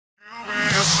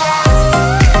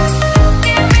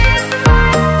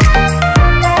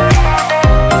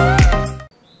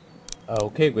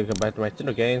Okay, welcome back to my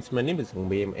channel guys, my name is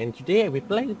Beam and today we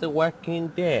play The Walking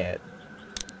Dead.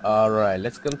 Alright,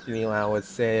 let's continue our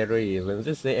series, and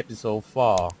this is episode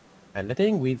 4, and I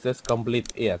think we just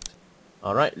complete it.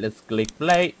 Alright, let's click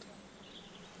play,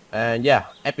 and yeah,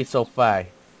 episode 5,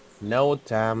 no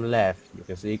time left. You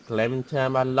can see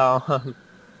Clementine alone.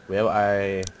 Well,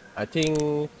 I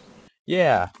think,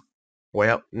 yeah,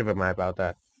 well, never mind about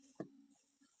that.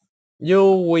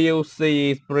 You will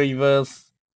see previous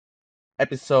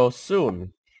episode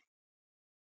soon.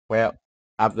 Well,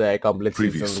 after I complete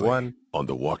season 1 on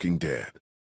The Walking Dead.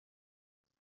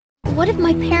 What if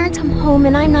my parents come home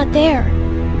and I'm not there?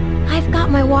 I've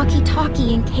got my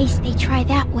walkie-talkie in case they try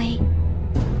that way.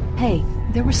 Hey,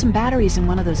 there were some batteries in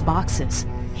one of those boxes.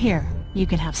 Here, you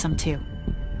can have some too.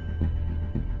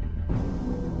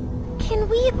 Can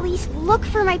we at least look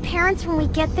for my parents when we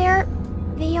get there?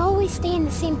 They always stay in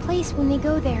the same place when they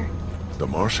go there. The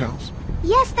Marsh House?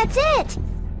 Yes, that's it!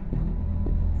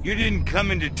 You didn't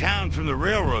come into town from the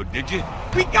railroad, did you?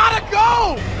 We gotta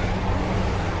go!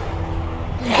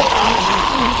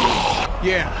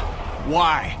 Yeah,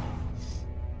 why?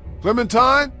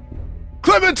 Clementine?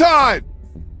 Clementine!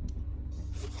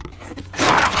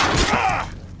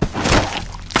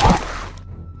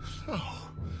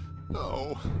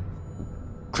 No.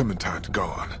 Clementine's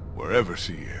gone. Wherever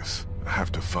she is, I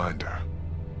have to find her.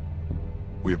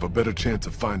 We have a better chance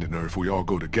of finding her if we all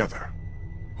go together.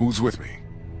 Who's with me?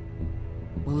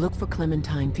 We'll look for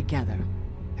Clementine together.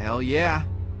 Hell yeah.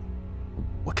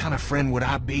 What kind of friend would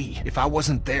I be if I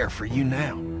wasn't there for you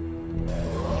now?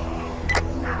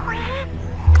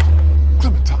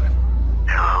 Clementine!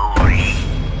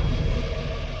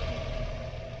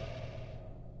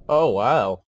 Oh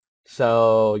wow.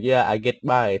 So yeah, I get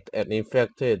bite and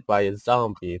infected by a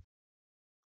zombie.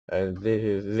 And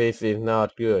this is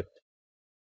not good.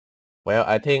 Well,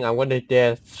 I think I'm gonna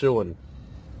die soon.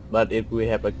 But if we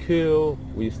have a kill,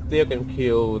 we still can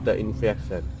kill the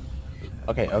infection.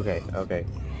 Okay.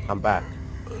 I'm back.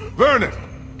 Vernon!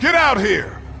 Get out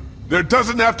here! There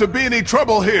doesn't have to be any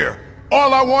trouble here!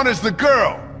 All I want is the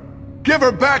girl! Give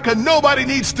her back and nobody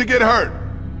needs to get hurt!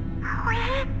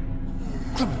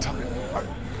 Clementine,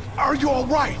 are you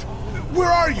alright? Where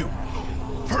are you?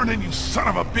 Vernon, you son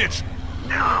of a bitch!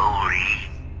 No, Lee.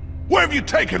 Where have you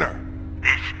taken her?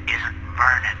 This isn't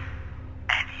Vernon.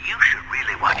 And you should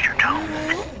really watch your tone.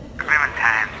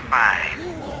 Clementine's fine.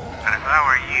 But if I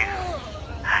were you,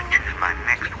 I'd choose my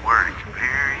next words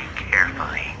very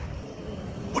carefully.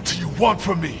 What do you want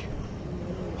from me?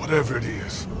 Whatever it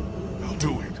is, I'll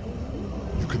do it.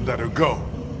 You can let her go.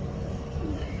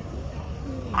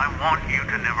 I want you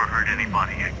to never hurt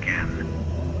anybody again.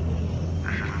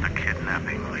 This isn't a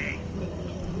kidnapping, Lee.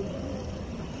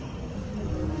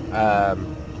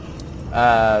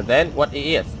 Then what it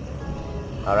is?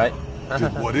 Alright.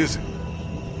 Then what is it?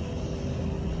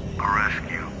 A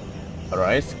rescue. A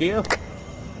rescue?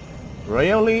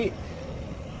 Really?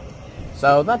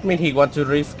 So that means he wants to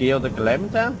rescue the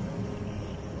Clementine?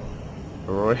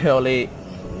 Really?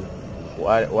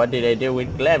 What did I do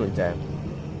with Clementine?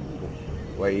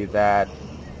 Where is that?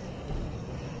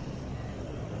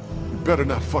 You better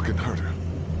not fucking hurt her.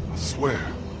 I swear.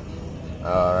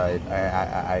 Alright,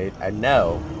 I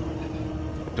know.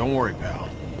 Don't worry, pal.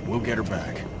 We'll get her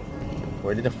back.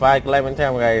 We need to fight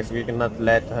Clementine, guys. We cannot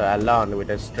let her alone with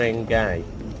a strange guy.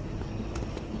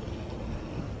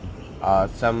 Or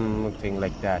something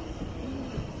like that.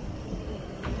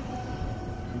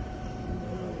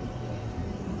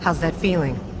 How's that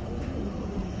feeling?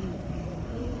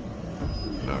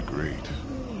 Not great.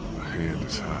 My hand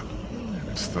is hot, and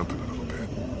it's thumping a little bit.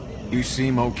 You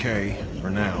seem okay, for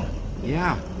now.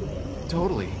 Yeah,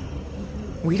 totally.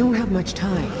 We don't have much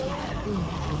time.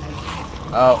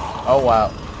 Oh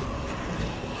wow.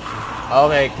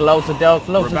 Okay, close the door, We're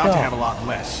close the about door. to have a lot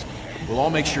less. We'll all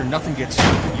make sure nothing gets...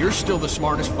 You're still the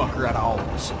smartest fucker out of all of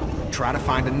us. Try to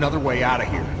find another way out of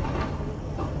here.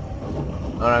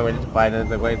 Alright, we need to find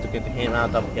another way to get him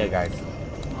out of here, guys.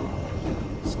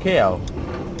 Skill.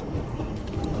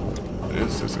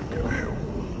 This isn't gonna help.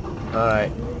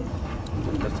 Alright.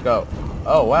 Let's go.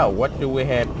 Oh wow, what do we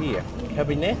have here?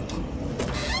 Cabinet?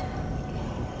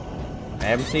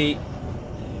 Empty.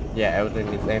 Yeah, everything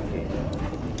is empty.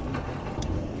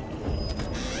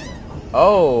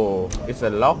 Oh, it's a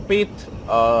lockpick,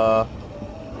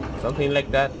 something like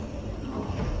that.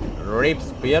 Rip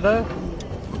speeder?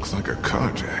 Looks like a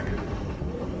car jack.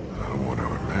 I don't want to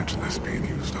imagine this being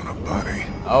used on a body.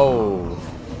 Oh.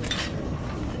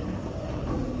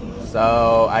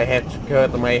 So I have to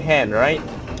cut my hand, right?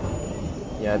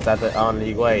 Yeah, that's the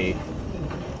only way.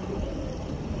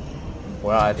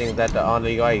 Well, I think that's the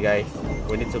only way, guys.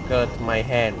 We need to cut my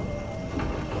hand.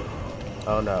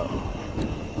 Oh no.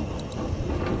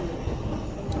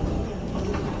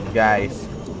 Guys,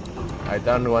 I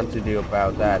don't want to do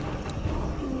about that.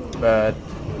 But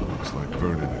Looks like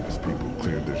Vernon and his people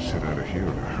cleared their shit out of here in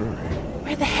a hurry.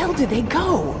 Where the hell did they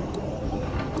go?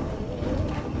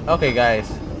 okay guys,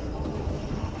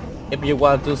 if you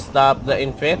want to stop the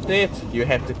infected, you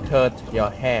have to cut your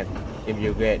hand if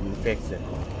you get infected.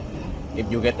 If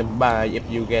you get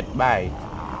bite,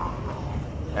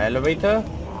 Elevator?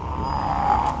 Can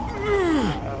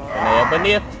I open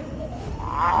it?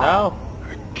 No?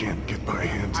 I can't get my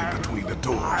hands in between the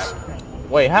doors.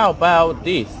 Wait, how about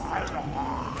this?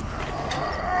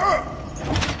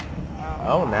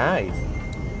 Oh, nice.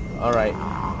 Alright.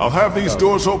 I'll have these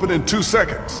doors open in 2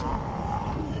 seconds.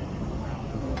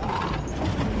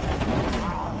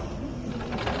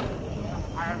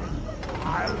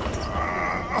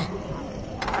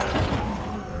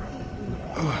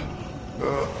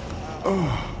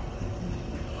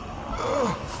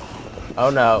 Oh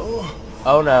no.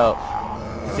 Oh no.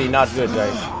 This is not good,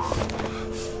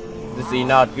 guys. This is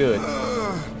not good.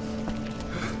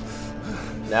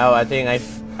 Now I think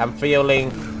I'm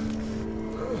feeling.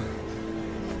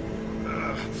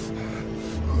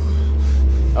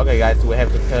 Okay guys, we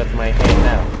have to cut my hand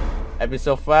now.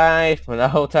 Episode 5,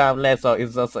 no time left, so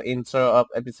it's just the intro of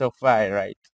episode 5,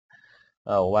 right?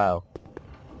 Oh wow.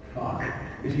 Fuck.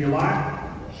 Is he alive?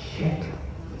 Shit.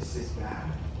 This is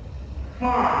bad.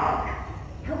 Fuck.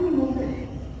 Help me move it.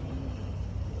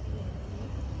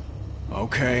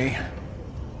 Okay.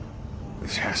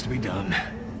 This has to be done.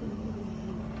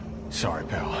 Sorry,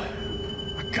 pal.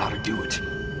 I gotta do it.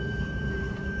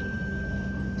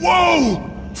 Whoa!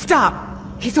 Stop!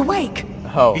 He's awake!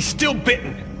 Oh. He's still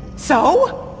bitten.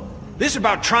 So? This is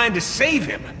about trying to save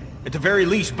him. At the very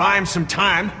least, buy him some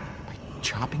time.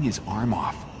 Chopping his arm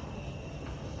off.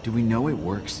 Do we know it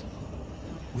works?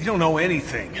 We don't know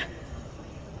anything.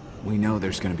 We know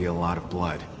there's gonna be a lot of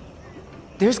blood.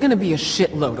 There's gonna be a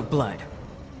shitload of blood.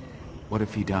 What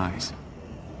if he dies?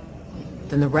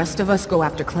 Then the rest of us go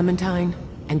after Clementine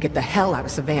and get the hell out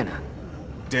of Savannah.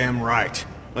 Damn right.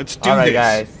 Let's do Alright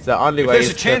this. guys, the only If way there's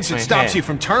is a chance cut it my stops hand. you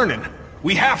from turning,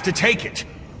 we have to take it.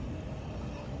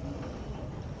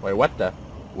 Wait, what the?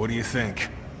 What do you think?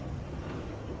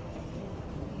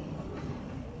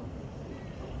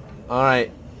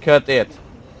 Alright, cut it.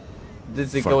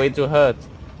 This is Fuck going it. to hurt.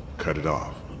 Cut it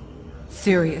off.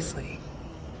 Seriously.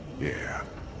 Yeah.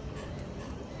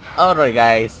 Alright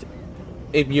guys,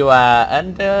 if you are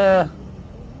under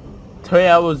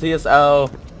 12 years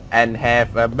old and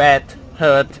have a bad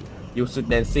hurt, you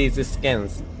shouldn't see the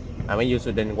scans. I mean, you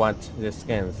shouldn't watch the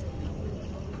scans.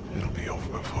 It'll be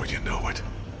over before you know it.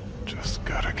 Just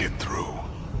gotta get through.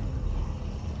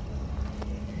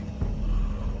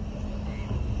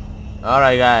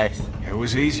 Alright guys, It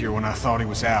was easier when I thought he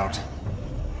was out.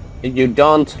 if you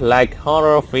don't like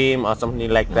horror film or something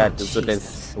like that, you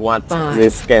shouldn't watch Fine. the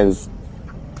scans.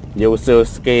 You should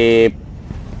skip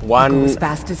Go 1 as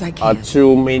fast as I or can.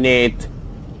 2 minutes.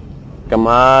 Come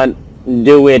on,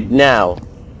 do it now.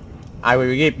 I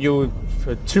will give you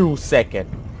 2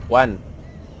 seconds. 1,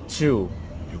 2.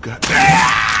 You got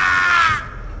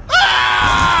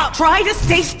Try to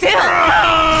stay still!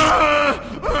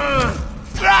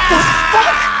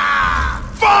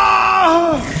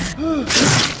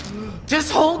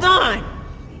 Just hold on!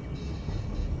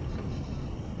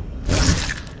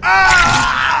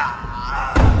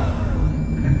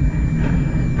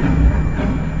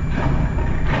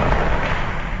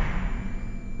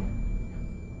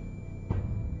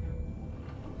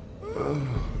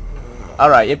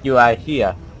 Alright, if you are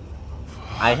here,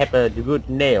 I have a good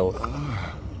nail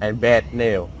and bad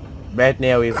nail. Bad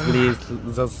nail is Lee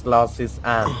just lost his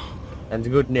arm, and the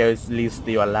good nail is Lee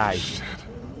still alive.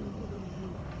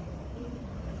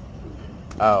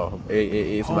 Oh,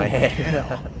 it's my Holy head.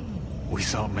 hell. We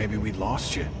thought maybe we'd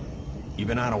lost you. You've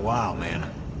been out a while, man.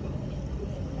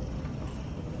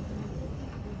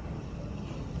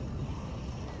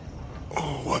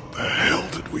 Oh, what the hell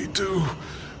did we do?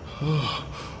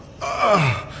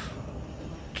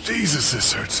 Jesus,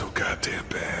 this hurts so goddamn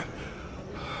bad.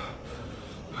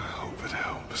 I hope it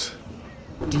helps.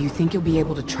 Do you think you'll be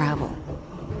able to travel?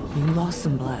 You lost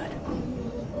some blood.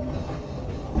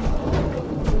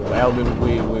 Well,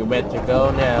 we better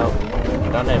go now. We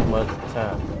don't have much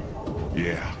time.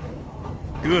 Yeah.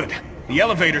 Good. The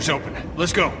elevator's open.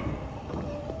 Let's go.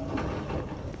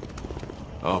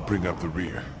 I'll bring up the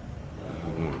rear. I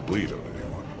don't want to bleed on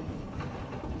anyone.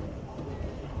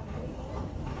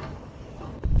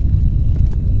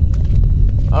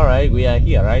 Alright, we are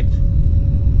here, right?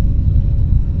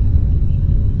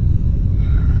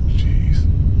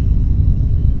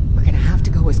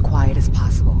 as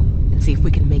possible and see if we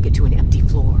can make it to an empty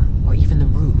floor, or even the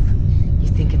roof. You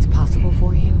think it's possible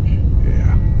for you?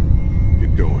 Yeah.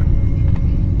 Get going.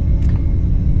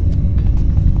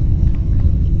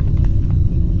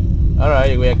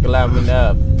 Alright, we are climbing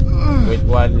up with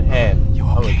one hand. You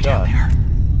Oh okay my down god. there?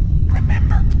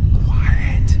 Remember,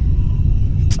 quiet.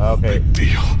 Okay. Big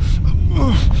deal.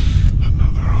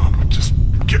 Another arm would just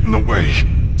get in the way.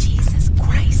 Jesus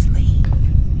Christ, Lee.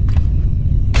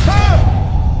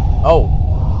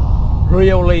 Oh,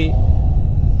 really?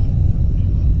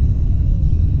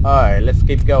 Alright, let's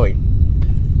keep going.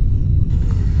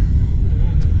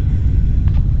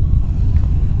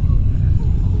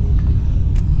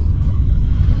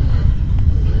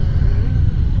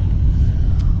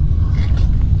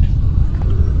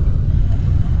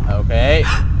 Okay.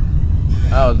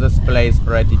 Oh, this place is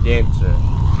pretty dangerous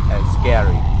and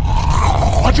scary.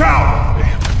 Watch out!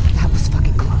 That was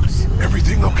fucking close.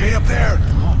 Everything okay up there?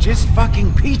 Oh, just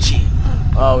fucking peachy.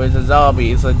 Oh, it's a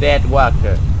zombie. It's a dead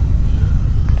walker.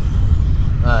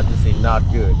 Ah, this is not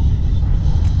good.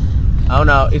 Oh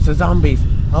no, it's a zombies.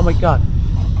 Oh my god.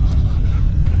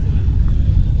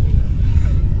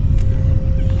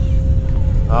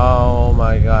 Oh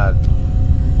my god.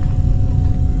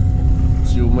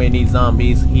 Too many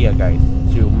zombies here, guys.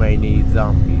 Too many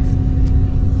zombies.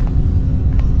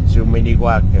 Too many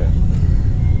walkers.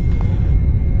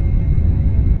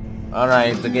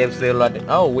 Alright, the game's still loading.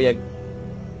 Oh,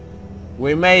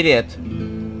 we made it.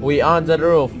 We on the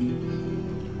roof.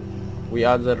 We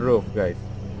on the roof, guys.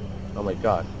 Oh my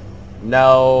god.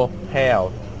 No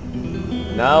help.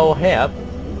 No help.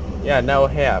 Yeah, no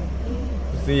help.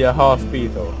 See a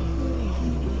hospital.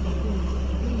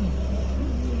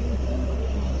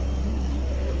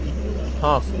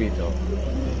 Hospital.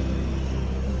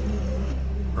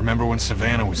 Remember when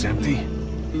Savannah was empty?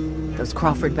 Those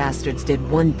Crawford bastards did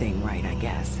one thing right, I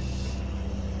guess.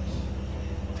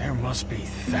 There must be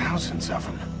thousands of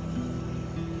them.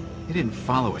 They didn't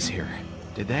follow us here,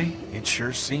 did they? It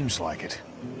sure seems like it.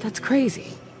 That's crazy.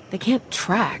 They can't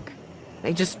track.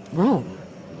 They just roam.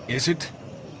 Is it?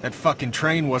 That fucking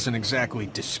train wasn't exactly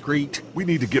discreet. We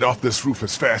need to get off this roof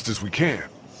as fast as we can.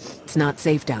 It's not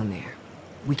safe down there.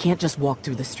 We can't just walk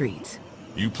through the streets.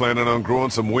 You planning on growing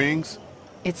some wings?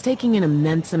 It's taking an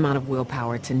immense amount of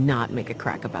willpower to not make a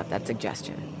crack about that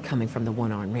suggestion, coming from the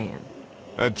one-armed man.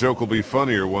 That joke will be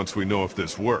funnier once we know if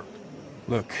this worked.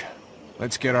 Look,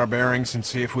 let's get our bearings and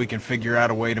see if we can figure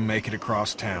out a way to make it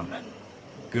across town.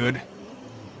 Good?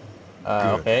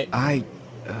 Good. Okay. I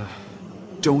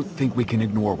don't think we can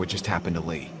ignore what just happened to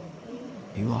Lee.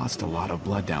 He lost a lot of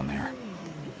blood down there.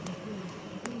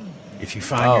 If you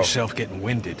find yourself getting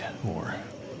winded, or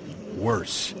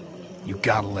worse, you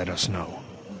gotta let us know.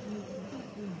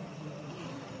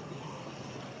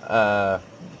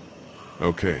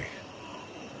 Okay.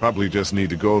 Probably just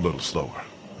need to go a little slower.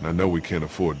 And I know we can't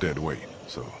afford dead weight,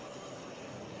 so...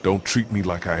 Don't treat me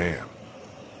like I am.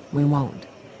 We won't.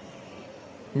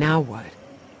 Now what?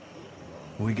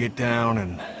 We get down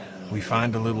and we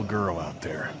find a little girl out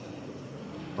there.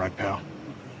 Right, pal?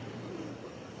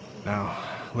 Now,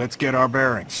 let's get our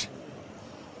bearings.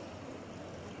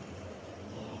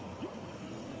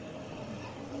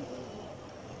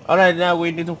 Alright, now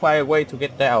we need to find a way to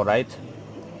get down, right?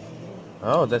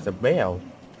 Oh, that's a bell.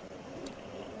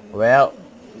 Well,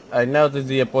 I know this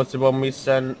is a impossible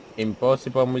mission,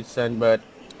 but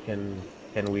can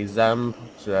we jump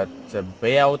to the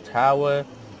bell tower?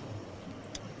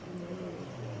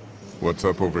 What's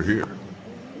up over here?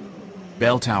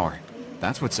 Bell tower.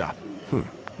 That's what's up. Huh,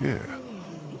 yeah.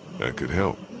 That could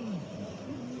help.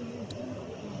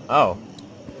 Oh.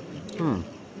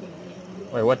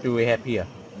 Wait, what do we have here?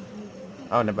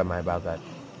 Oh, never mind about that.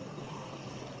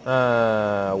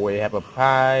 We have a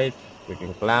pipe. We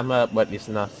can climb up, but it's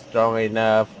not strong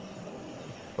enough.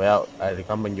 Well, I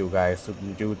recommend you guys to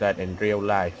do that in real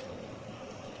life.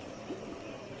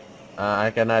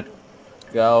 I cannot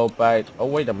go by... Oh,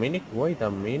 wait a minute.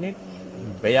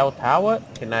 Bell tower?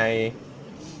 Can I...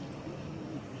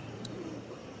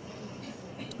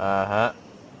 No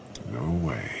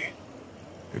way.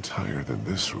 It's higher than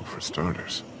this roof for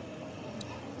starters.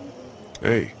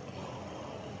 Hey.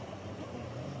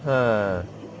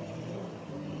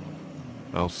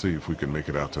 I'll see if we can make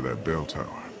it out to that bell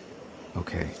tower.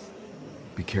 Okay.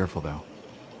 Be careful, though.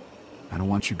 I don't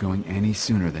want you going any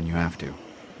sooner than you have to.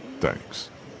 Thanks.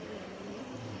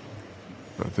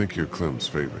 I think you're Clem's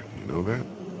favorite, you know that?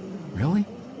 Really?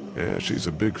 Yeah, she's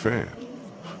a big fan.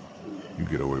 You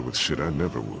get away with shit I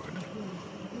never would.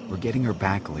 We're getting her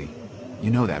back, Lee. You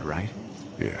know that, right?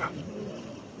 Yeah.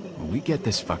 When we get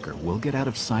this fucker, we'll get out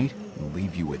of sight and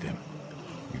leave you with him.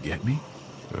 You get me?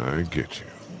 I get you.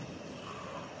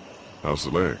 How's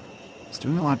the leg? It's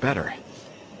doing a lot better.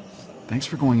 Thanks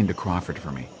for going into Crawford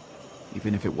for me,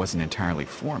 even if it wasn't entirely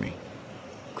for me.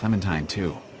 Clementine,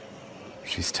 too.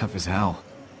 She's tough as hell.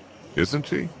 Isn't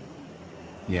she?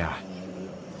 Yeah.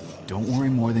 Don't worry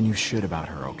more than you should about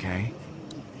her, okay?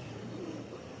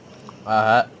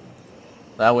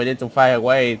 Now we need to find a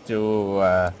way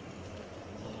to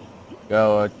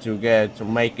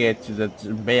make it to the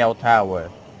bell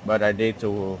tower, but I need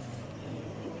to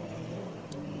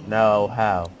know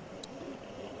how.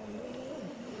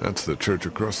 That's the church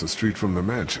across the street from the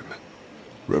mansion.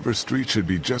 River Street should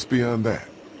be just beyond that.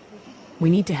 We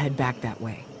need to head back that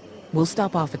way. We'll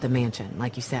stop off at the mansion,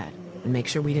 like you said, and make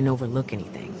sure we didn't overlook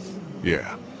anything.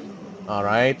 Yeah.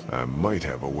 Alright. I might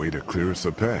have a way to clear us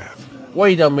a path.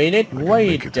 Wait a minute, I can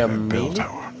make it to that bell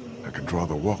tower. I can draw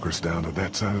the walkers down to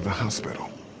that side of the hospital.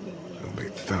 There'll be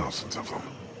thousands of them.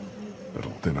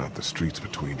 That'll thin out the streets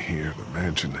between here, the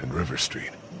mansion, and River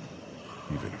Street.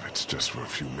 Even if it's just for a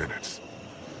few minutes.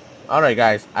 Alright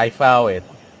guys, I found it.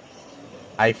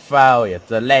 I found it,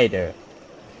 the ladder.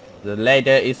 The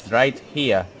ladder is right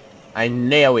here. I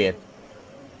nailed it.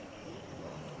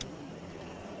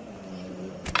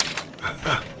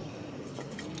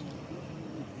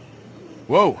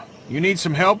 Whoa, you need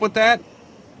some help with that?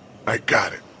 I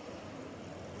got it.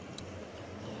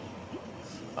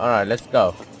 Alright, let's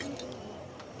go.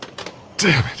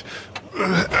 Damn it.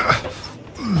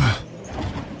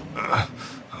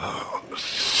 Oh,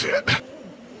 shit.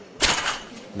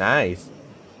 Nice.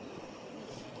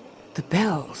 The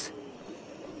bells.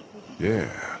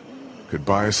 Yeah. Could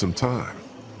buy us some time.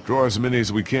 Draw as many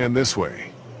as we can this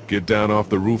way. Get down off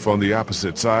the roof on the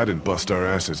opposite side and bust our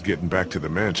asses getting back to the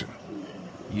mansion.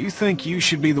 You think you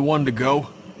should be the one to go?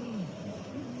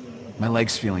 My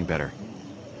leg's feeling better.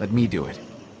 Let me do it.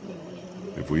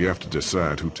 If we have to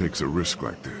decide who takes a risk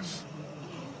like this,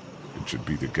 it should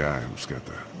be the guy who's got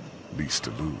the least to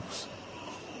lose.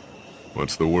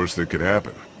 What's the worst that could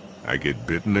happen? I get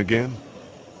bitten again?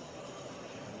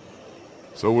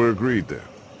 So we're agreed then.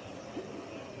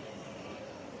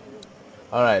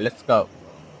 Alright, let's go.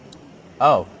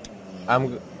 Oh,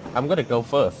 I'm gonna go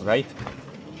first, right?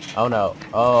 Oh no.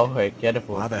 Oh, wait,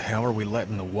 careful. Why the hell are we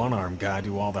letting the one-armed guy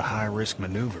do all the high-risk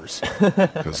maneuvers?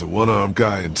 Because the one-armed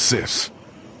guy insists.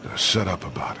 Now shut up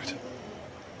about it.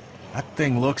 That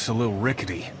thing looks a little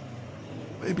rickety.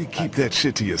 Maybe keep that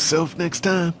shit to yourself next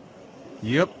time?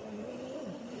 Yep.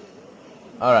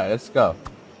 Alright, let's go.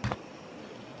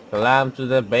 Climb to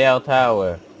the bell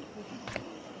tower.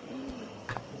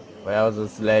 Well,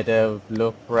 this ladder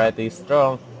look pretty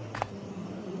strong.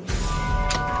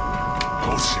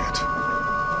 Oh shit.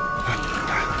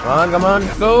 Come on,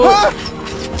 go!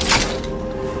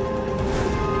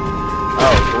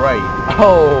 Oh, great.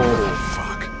 Oh!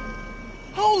 Fuck.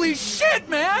 Holy shit,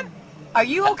 man! Are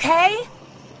you okay?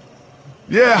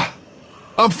 Yeah,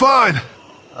 I'm fine.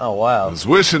 Oh, I wow. was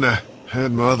wishing I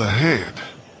had my other hand.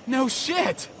 No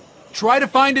shit! Try to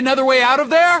find another way out of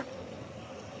there?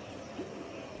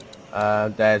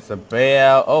 There's a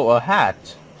bell. Oh, a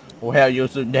hat. Well, you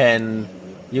shouldn't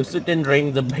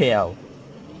ring the bell.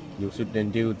 You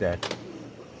shouldn't do that.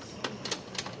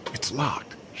 It's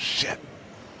locked. Shit.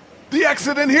 The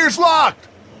exit in here's locked!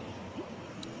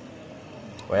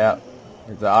 Well,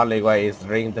 the only way is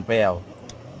ring the bell.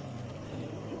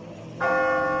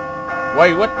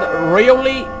 Wait, what the,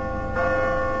 really?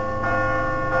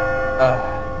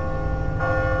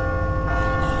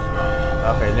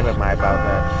 Okay, never mind about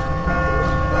that.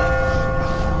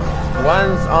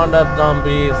 Once on the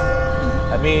zombies,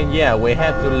 I mean, yeah, we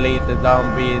have to lead the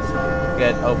zombies to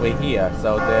get over here,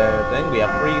 so then we are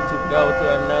free to go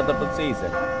to another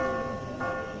position.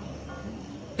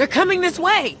 They're coming this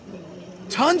way!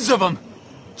 Tons of them!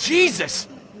 Jesus!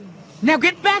 Now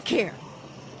get back here!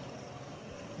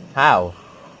 How?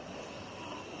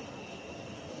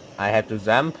 I have to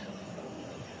jump?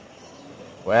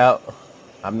 Well,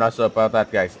 I'm not sure about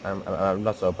that, guys. I'm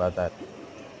not sure about that.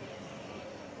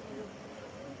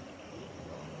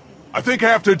 I think I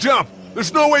have to jump.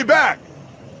 There's no way back.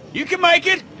 You can make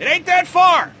it! It ain't that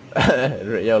far!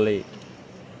 Really?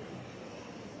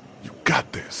 You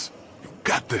got this. You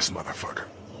got this, motherfucker.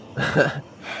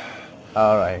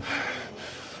 Alright.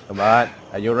 Come on.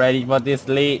 Are you ready for this,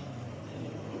 Lee?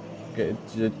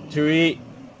 3,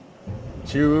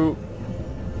 2,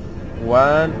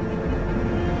 1.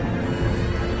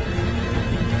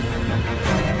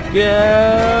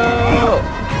 Go!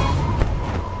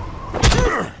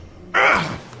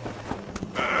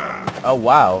 Oh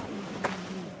wow.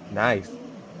 Nice.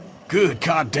 Good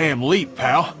goddamn leap,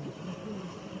 pal.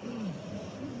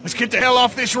 Let's get the hell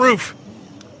off this roof.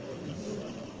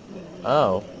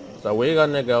 Oh, so we're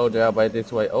gonna go down by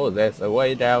this way. Oh, there's a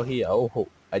way down here. Oh,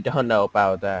 I don't know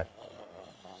about that.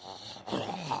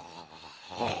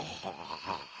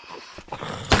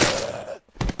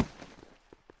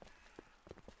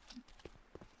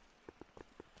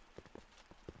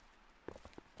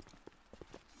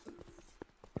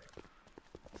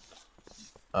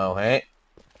 Oh, hey.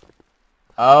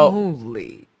 Oh.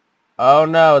 Holy. Oh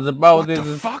no, the boat What the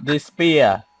is fuck?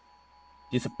 disappear.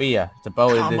 Disappear. The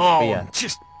boat is Come disappear. on,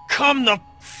 just come the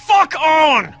fuck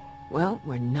on! Well,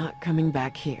 we're not coming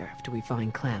back here after we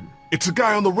find Clem. It's a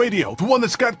guy on the radio, the one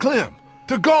that's got Clem.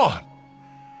 They're gone.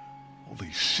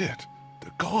 Holy shit,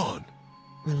 they're gone.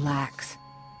 Relax.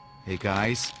 Hey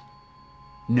guys.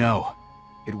 No,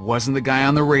 it wasn't the guy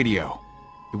on the radio.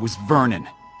 It was Vernon.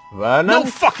 Vernon? No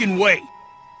fucking way!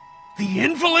 The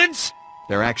invalids?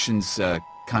 Their actions,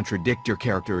 contradict your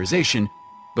characterization,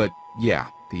 but yeah,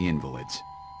 the invalids.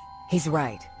 He's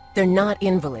right. They're not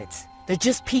invalids. They're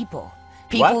just people.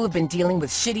 People What? who've been dealing with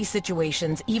shitty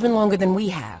situations even longer than we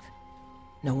have.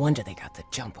 No wonder they got the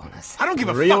jump on us. I don't give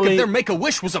a fuck Really? if their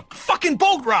Make-A-Wish was a fucking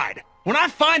boat ride! When I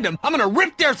find them, I'm gonna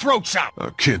rip their throats out! I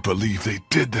can't believe they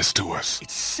did this to us.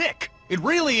 It's sick. It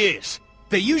really is.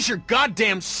 They use your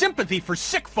goddamn sympathy for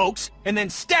sick folks and then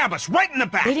stab us right in the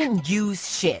back! They didn't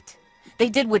use shit. They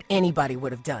did what anybody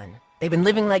would have done. They've been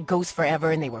living like ghosts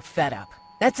forever and they were fed up.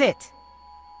 That's it.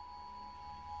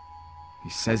 He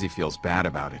says he feels bad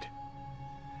about it.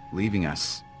 Leaving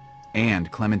us,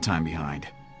 and Clementine behind.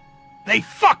 They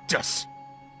fucked us!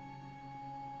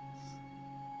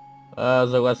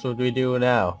 So what should we do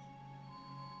now?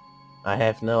 I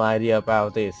have no idea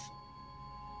about this.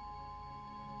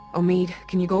 Omid,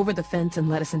 can you go over the fence and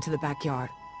let us into the backyard?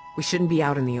 We shouldn't be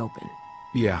out in the open.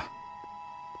 Yeah.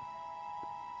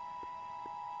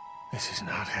 This is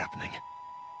not happening.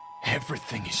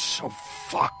 Everything is so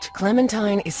fucked.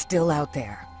 Clementine is still out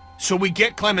there. So we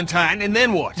get Clementine, and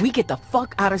then what? We get the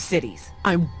fuck out of cities.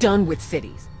 I'm done with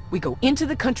cities. We go into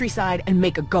the countryside and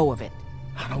make a go of it.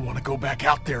 I don't want to go back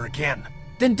out there again.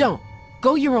 Then don't.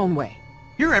 Go your own way.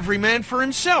 You're every man for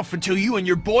himself until you and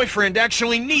your boyfriend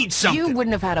actually need something. You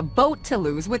wouldn't have had a boat to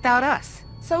lose without us.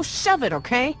 So shove it,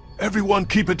 okay? Everyone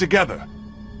keep it together.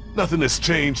 Nothing has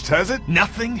changed, has it?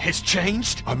 Nothing has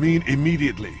changed? I mean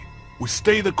immediately. We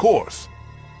stay the course.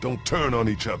 Don't turn on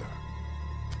each other.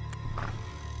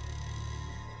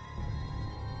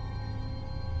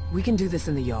 We can do this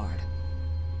in the yard.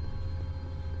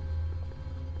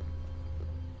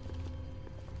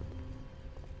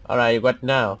 Alright, what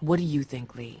now? What do you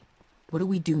think, Lee? What do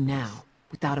we do now,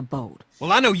 without a boat?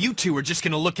 Well, I know you two are just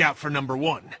gonna look out for number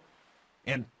one.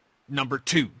 And number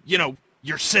two. You know,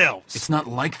 yourselves. It's not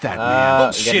like that, man.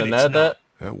 Bullshit, Get it's another? not.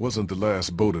 That wasn't the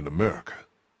last boat in America.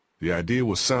 The idea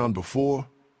was sound before,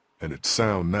 and it's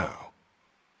sound now.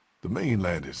 The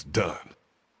mainland is done,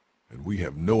 and we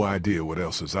have no idea what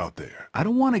else is out there. I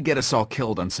don't want to get us all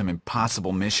killed on some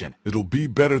impossible mission. It'll be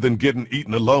better than getting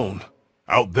eaten alone.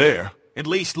 Out there. At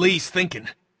least Lee's thinking.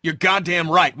 You're goddamn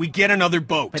right. We get another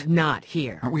boat. But not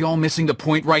here. Aren't we all missing the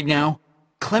point right now?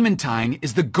 Clementine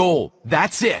is the goal.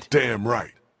 That's it. Damn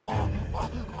right.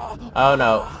 Oh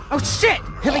no. Oh shit!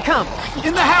 Here they come!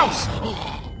 In the house!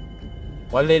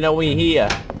 Why they know we here?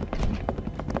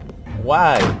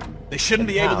 Why? They shouldn't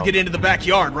be able to get into the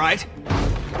backyard, right?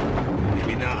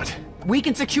 Maybe not. We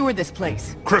can secure this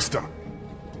place. Krista,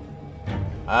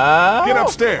 Oh! get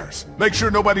upstairs. Make sure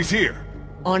nobody's here.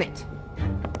 On it.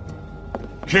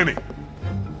 Kenny,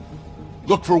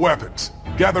 look for weapons.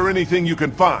 Gather anything you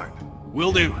can find.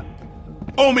 Will do.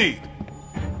 Omid!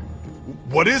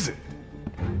 What is it?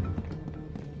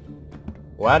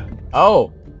 What?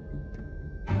 Oh!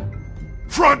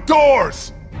 Front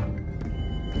doors!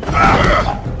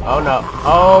 Oh no.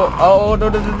 Oh, no,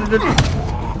 no, no, no, no.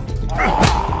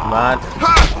 Come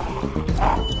on.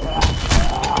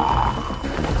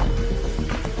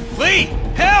 Lee!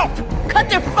 Help! Cut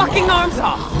their fucking arms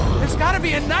off! There's gotta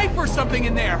be a knife or something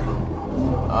in there.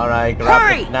 Alright, grab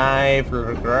Hurry! the knife.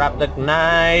 Grab the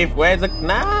knife. Where's the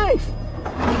knife?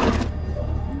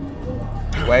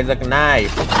 Where's the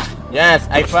knife? Yes,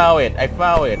 I found it. I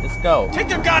found it. Let's go. Take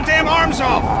their goddamn arms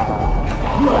off!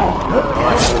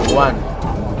 One,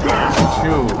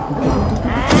 2,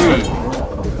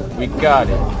 3. We got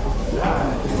it.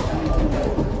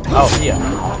 Oh, here.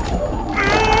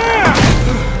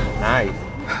 Nice.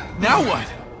 Now what?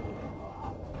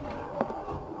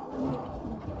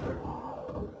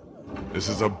 This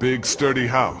is a big, sturdy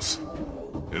house.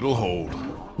 It'll hold.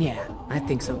 Yeah, I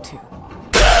think so too.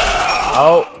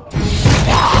 Oh.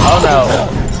 Oh no.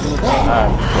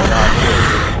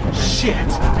 Shit!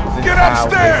 Get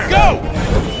upstairs! Go!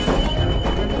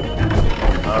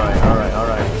 Alright, alright.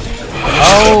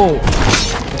 Oh!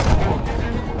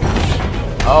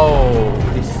 Oh,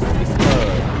 this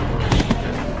hurt.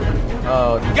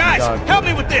 Oh, this Guys, dog. help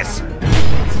me with this!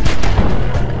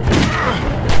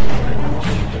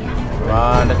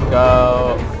 Run, let's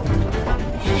go.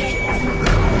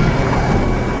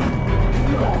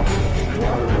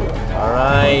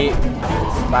 Alright.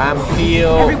 Spam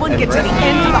kill. Everyone get to the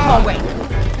end of the hallway.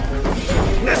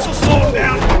 This'll slow him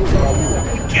down.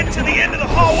 Get to the end of the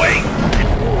hallway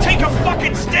and take a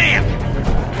fucking stand!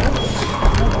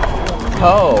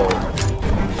 Oh.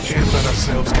 Can't let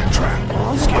ourselves get trapped.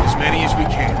 Let's get as many as we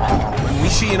can. When we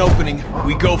see an opening,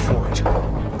 we go for it.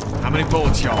 How many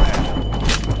bullets y'all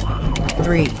have?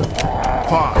 3. 5.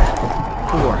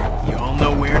 4. You all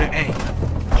know where to aim.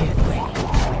 Get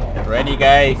ready. Get ready,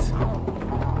 guys.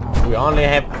 We only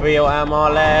have 3 ammo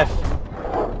left.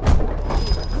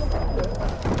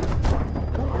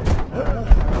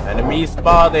 Enemy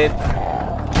spotted.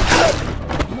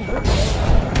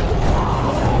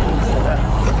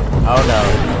 Oh no.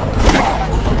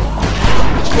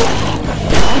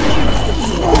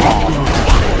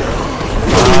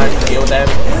 Kill them.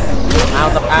 I'm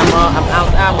out of ammo. I'm out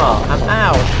of ammo. I'm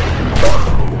out.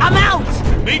 I'm out!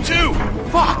 Me too!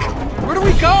 Fuck! Where do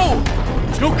we go?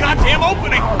 There's no goddamn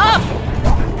opening! Up!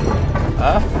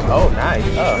 Oh, nice.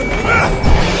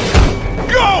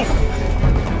 Go!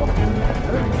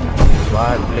 Come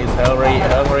on, please hurry,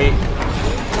 hurry.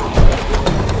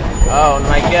 Oh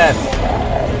my god.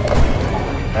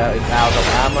 Well, it's out of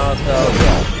ammo, so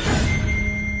yeah.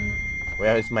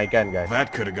 Where is my gun, guys?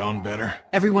 That could have gone better.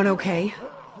 Everyone okay?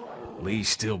 Lee's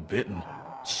still bitten.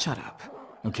 Shut up.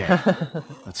 Okay,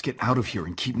 let's get out of here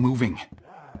and keep moving.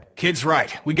 Kid's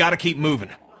right. We gotta keep moving.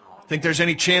 Think there's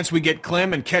any chance we get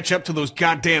Clem and catch up to those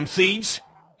goddamn thieves?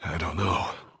 I don't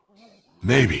know.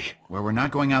 Maybe. Well, we're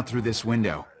not going out through this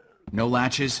window. No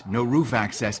latches, no roof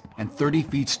access, and 30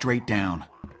 feet straight down.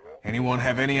 Anyone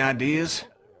have any ideas?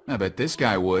 I bet this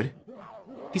guy would.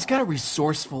 He's got a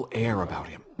resourceful air about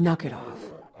him. Knock it off.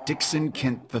 Dixon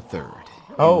Kent III.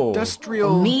 Oh.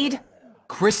 Industrial... Mead?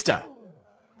 Krista.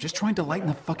 Just trying to lighten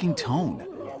the fucking tone.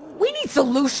 We need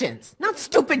solutions, not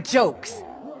stupid jokes.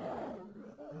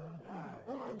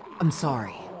 I'm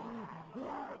sorry.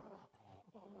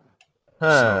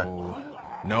 Huh. So,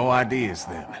 no ideas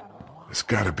then. There's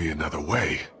gotta be another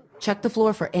way. Check the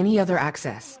floor for any other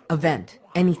access. A vent.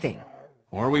 Anything.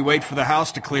 Or we wait for the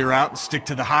house to clear out and stick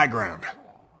to the high ground.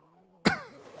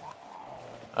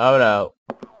 Oh no.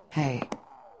 Hey.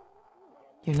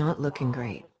 You're not looking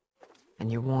great.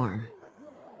 And you're warm.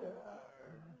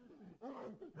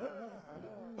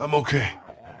 I'm okay.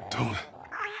 Don't... I'm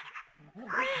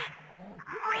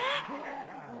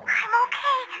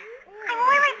okay. I'm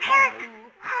really parent.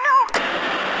 No.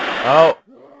 Oh,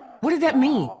 What did that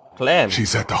mean? Clem.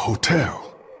 She's at the hotel,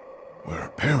 where her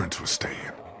parents were staying.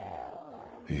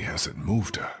 He hasn't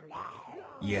moved her.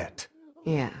 Yet.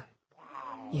 Yeah.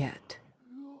 Yet.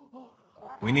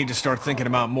 We need to start thinking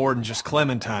about more than just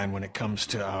Clementine when it comes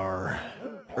to our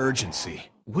urgency.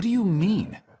 What do you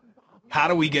mean? How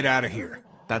do we get out of here?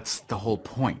 That's the whole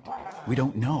point. We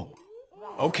don't know.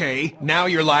 Okay, now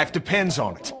your life depends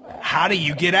on it. How do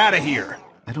you get out of here?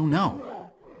 I don't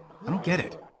know. I don't get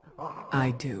it.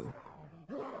 I do.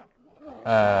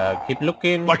 Keep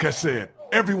looking. Like I said,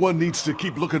 everyone needs to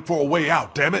keep looking for a way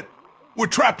out, damn it. We're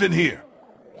trapped in here.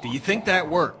 Do you think that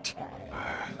worked?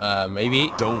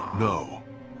 Maybe. Don't know.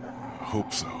 I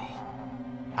hope so.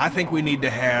 I think we need to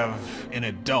have an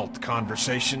adult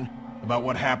conversation about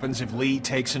what happens if Lee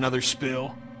takes another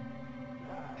spill.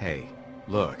 Hey,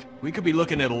 look. We could be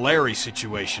looking at a Larry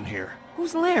situation here.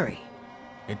 Who's Larry?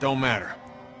 It don't matter.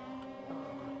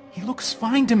 He looks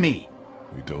fine to me.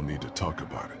 We don't need to talk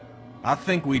about it. I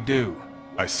think we do.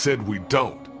 I said we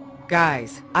don't.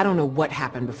 Guys, I don't know what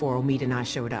happened before Omid and I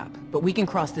showed up, but we can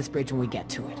cross this bridge when we get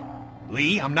to it.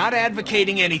 Lee, I'm not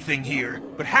advocating anything here,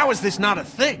 but how is this not a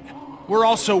thing? We're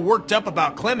all so worked up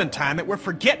about Clementine that we're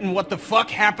forgetting what the fuck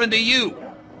happened to you.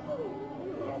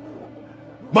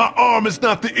 My arm is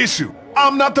not the issue.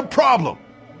 I'm not the problem.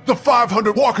 The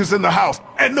 500 walkers in the house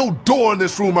and no door in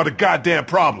this room are the goddamn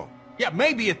problem. Yeah,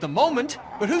 maybe at the moment,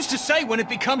 but who's to say when it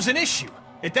becomes an issue?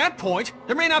 At that point,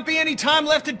 there may not be any time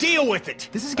left to deal with it.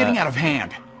 This is getting out of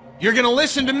hand. You're gonna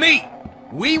listen to me.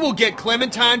 We will get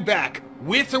Clementine back,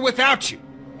 with or without you.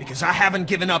 Because I haven't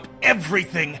given up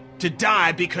everything to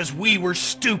die because we were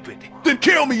stupid. Then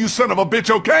kill me, you son of a bitch,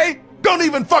 okay? Don't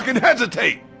even fucking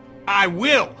hesitate. I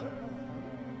will.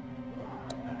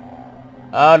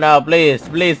 Oh no, please,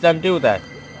 please don't do that.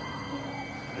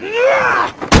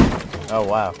 Oh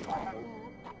wow.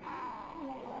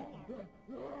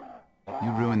 You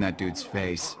ruined that dude's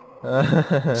face.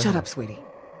 Shut up, sweetie.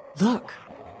 Look.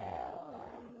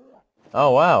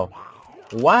 Oh, wow.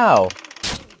 Wow.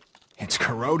 It's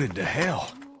corroded to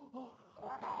hell.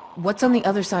 What's on the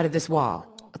other side of this wall?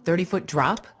 A 30-foot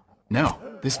drop? No,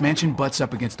 this mansion butts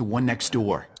up against the one next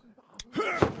door.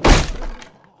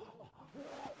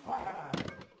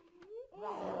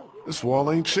 This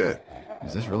wall ain't shit.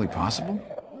 Is this really possible?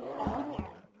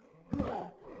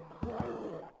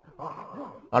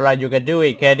 Alright, you can do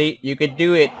it, Caddy. You can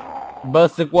do it.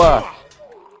 Berserker.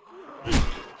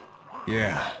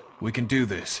 Yeah, we can do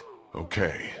this.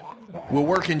 Okay. We'll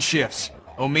work in shifts.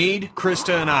 Omid,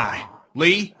 Krista, and I.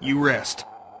 Lee, you rest.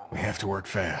 We have to work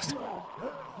fast.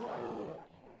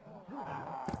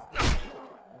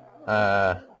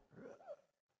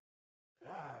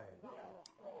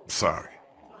 Sorry.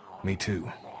 Me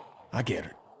too. I get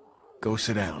it. Go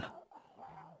sit down.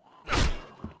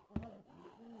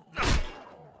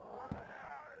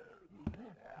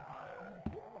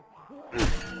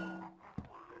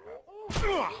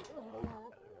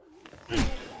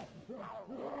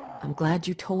 I'm glad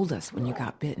you told us when you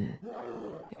got bitten.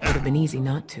 It would have been easy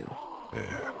not to.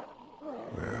 Yeah.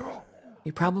 Well,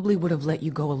 We probably would have let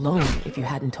you go alone if you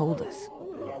hadn't told us,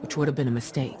 which would have been a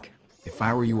mistake. If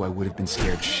I were you, I would have been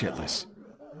scared shitless.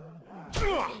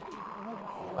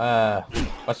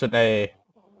 What should I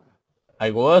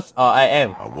was or I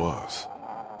am? I was.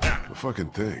 The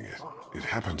fucking thing, it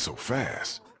happened so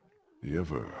fast. You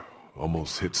ever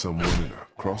almost hit someone in a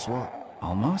crosswalk?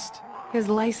 Almost? His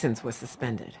license was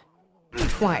suspended.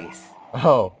 Twice.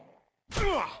 Oh.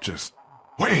 Just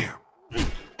wham!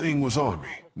 Thing was on me.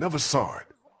 Never saw it.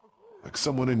 Like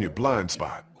someone in your blind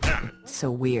spot.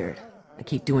 So weird. I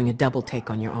keep doing a double take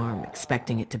on your arm,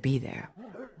 expecting it to be there.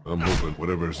 I'm hoping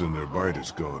whatever's in their bite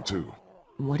is gone too.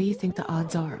 What do you think the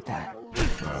odds are of that?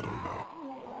 I don't know.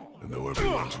 I know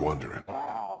everyone's wondering.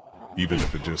 Even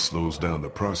if it just slows down the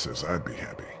process, I'd be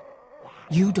happy.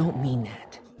 You don't mean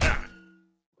that.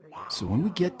 So when we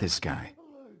get this guy,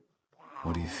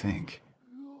 what do you think?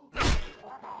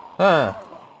 Huh.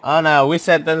 Oh no, which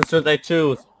sentence should I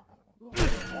choose?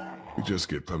 We just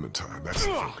get Clementine, that's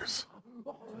the focus.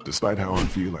 Despite how I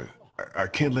feel, I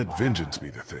can't let vengeance be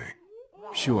the thing.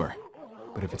 Sure,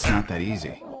 but if it's not that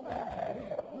easy...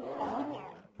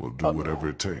 We'll do whatever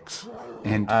it takes.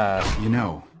 And, you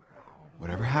know,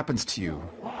 whatever happens to you...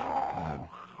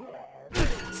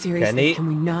 Seriously, can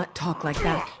we not talk like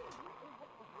that?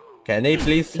 Can he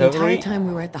please The entire hurry? time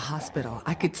we were at the hospital,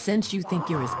 I could sense you think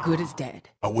you're as good as dead.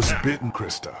 I was bitten,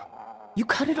 Krista. You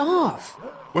cut it off.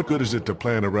 What good is it to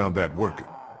plan around that working?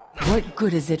 What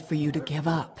good is it for you to give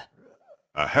up?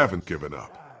 I haven't given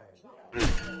up.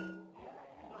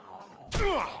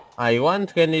 I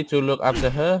want Kenny to look after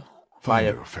her.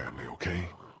 Find her family, okay?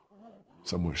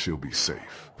 Somewhere she'll be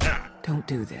safe. Don't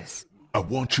do this. I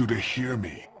want you to hear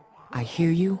me. I hear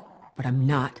you, but I'm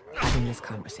not having this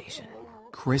conversation.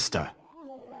 Krista,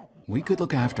 we could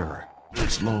look after her.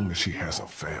 As long as she has a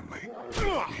family.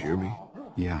 You hear me?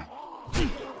 Yeah,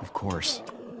 of course.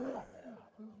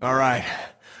 All right.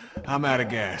 I'm out of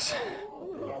gas.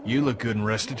 You look good and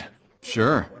rested.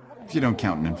 Sure, if you don't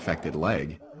count an infected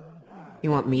leg. You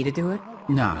want me to do it?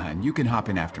 Nah, and you can hop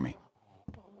in after me.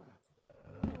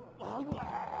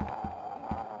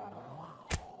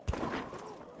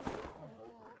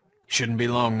 Shouldn't be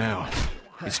long now.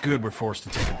 It's good we're forced to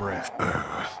take a breath.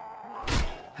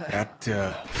 That,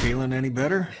 feeling any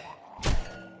better?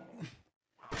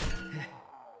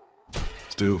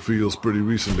 Still feels pretty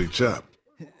recently chopped.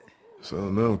 So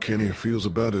no, Kenny feels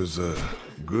about as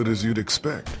good as you'd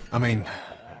expect. I mean,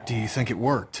 do you think it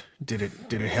worked? Did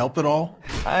it help at all?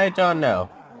 I don't know.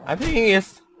 I think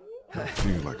it's... I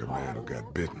feel like a man who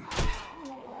got bitten.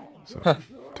 So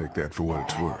take that for what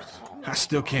it's worth. I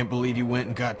still can't believe you went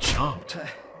and got chomped.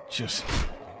 Just...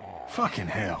 fucking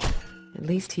hell. At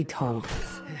least he told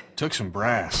us. Took some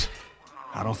brass.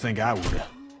 I don't think I would've.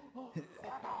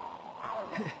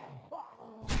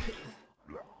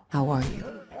 How are you?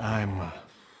 I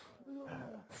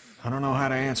don't know how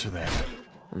to answer that.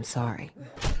 I'm sorry.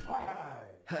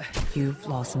 You've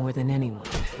lost more than anyone.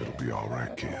 It'll be all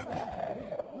right, kid.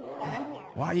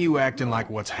 Why are you acting like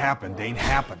what's happened ain't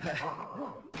happened?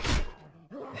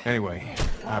 Anyway,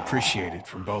 I appreciate it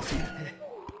from both of you.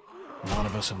 A lot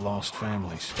of us have lost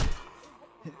families.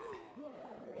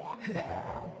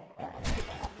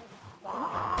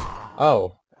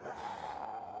 Oh.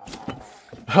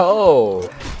 Oh.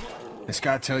 This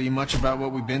guy tell you much about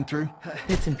what we've been through?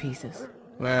 Bits and pieces.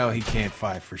 Well, he can't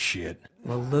fight for shit.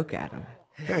 Well, look at him.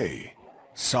 Hey,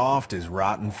 Soft as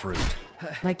rotten fruit.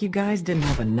 Like you guys didn't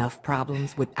have enough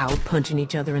problems without punching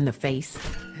each other in the face.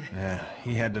 Yeah,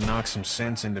 he had to knock some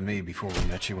sense into me before we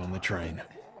met you on the train.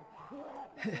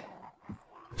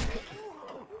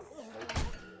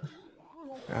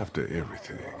 After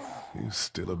everything, you're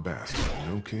still a bastard,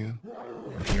 no, Ken?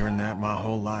 Been hearing that my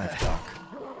whole life, Doc.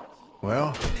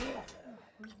 Well,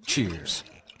 cheers.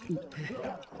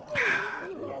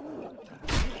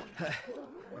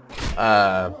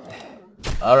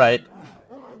 Alright.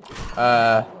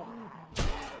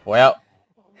 Well.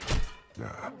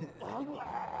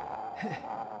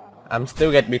 I'm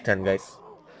still get beaten, guys.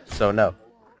 So no.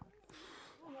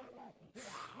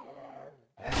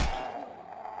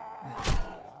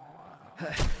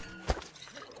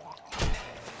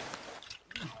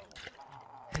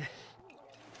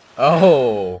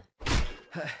 Oh.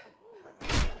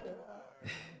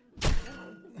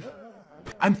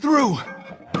 I'm through!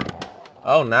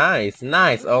 Oh, nice,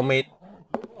 nice, Omid.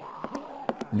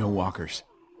 No walkers.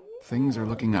 Things are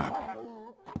looking up.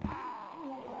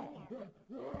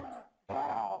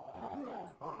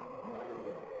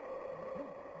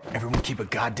 Everyone keep a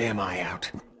goddamn eye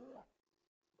out.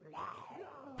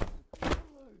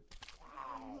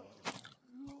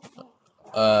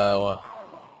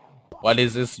 What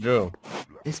is this room?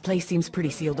 This place seems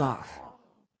pretty sealed off.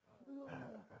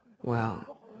 Well...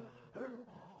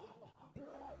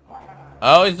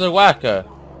 Oh, it's a walker.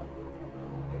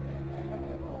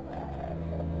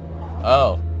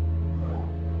 Oh.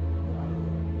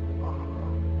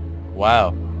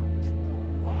 Wow.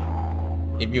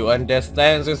 If you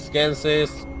understand these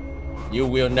cases, you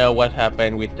will know what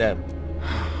happened with them.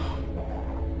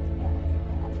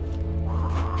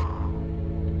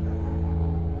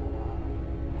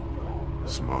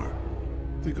 Smart.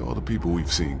 Think of all the people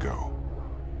we've seen go.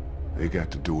 They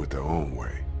got to do it their own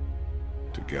way.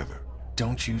 Together.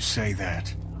 Don't you say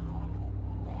that.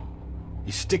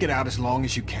 You stick it out as long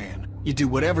as you can. You do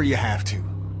whatever you have to.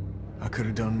 I could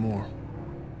have done more.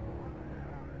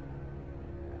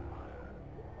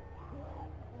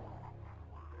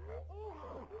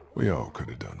 We all could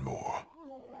have done more.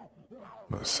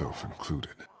 Myself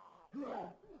included.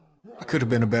 I could have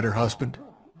been a better husband,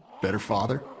 better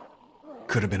father,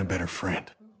 could have been a better friend.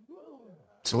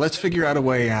 So let's figure out a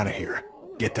way out of here.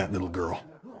 Get that little girl.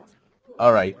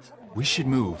 Alright. We should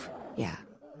move. Yeah.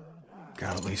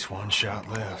 Got at least one shot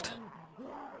left.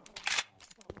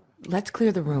 Let's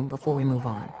clear the room before we move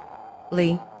on.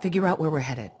 Lee, figure out where we're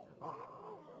headed.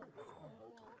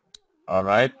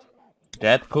 Alright.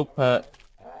 Dad Cooper.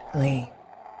 Lee,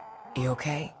 you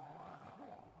okay?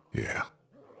 Yeah.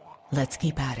 Let's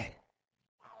keep at it.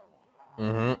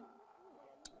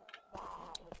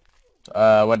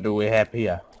 What do we have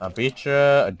here? A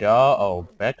picture, a door, or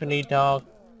balcony door?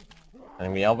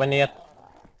 Can we open it?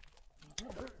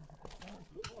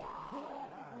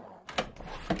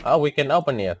 Oh, we can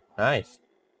open it. Nice.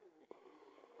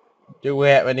 Do we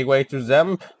have any way to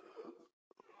jump?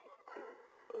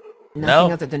 Nothing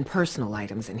No. other than personal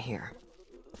items in here.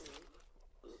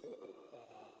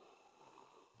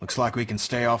 Looks like we can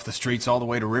stay off the streets all the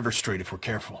way to River Street if we're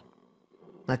careful.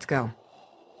 Let's go.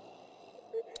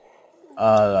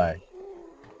 Alright.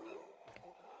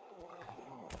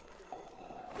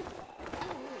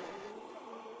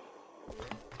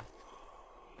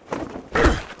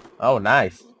 Oh,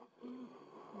 nice.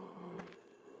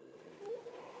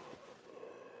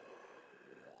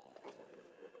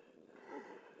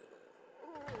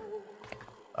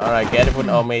 Alright, get it for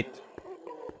no mate.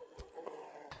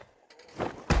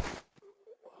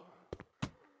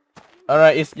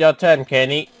 Alright, it's your turn,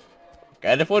 Kenny.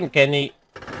 Get the phone, Kenny.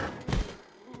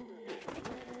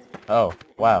 Oh,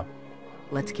 wow.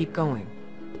 Let's keep going.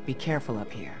 Be careful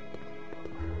up here.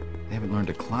 They haven't learned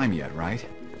to climb yet, right?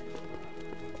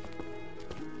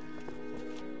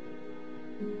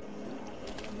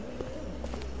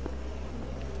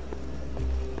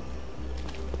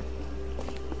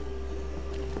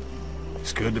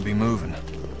 It's good to be moving.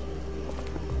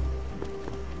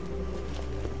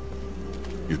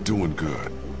 You're doing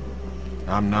good.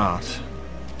 I'm not,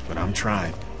 but I'm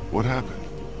trying. What happened?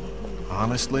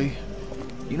 Honestly,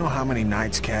 you know how many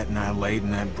nights Kat and I laid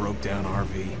in that broke-down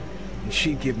RV? And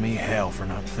she'd give me hell for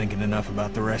not thinking enough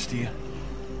about the rest of you.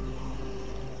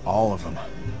 All of them.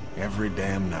 Every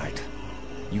damn night.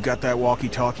 You got that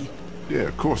walkie-talkie? Yeah,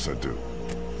 of course I do.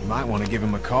 You might want to give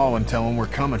him a call and tell him we're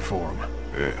coming for him.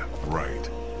 Yeah, right.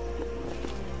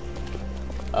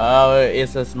 Oh,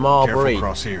 it's a small Careful breed.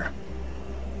 across here.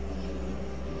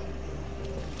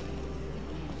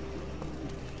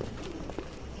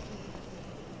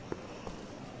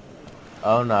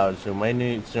 Oh no, so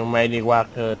many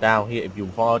water down here. If you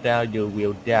fall down, you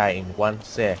will die in 1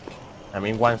 sec. I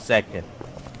mean 1 second.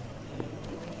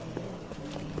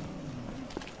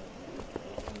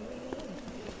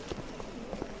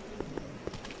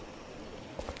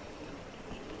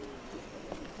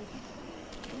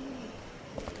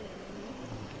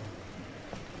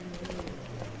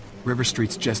 River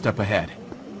Street's just up ahead.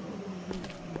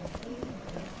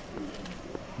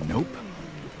 Nope.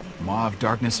 Maw of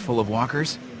darkness full of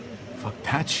walkers? Fuck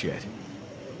that shit.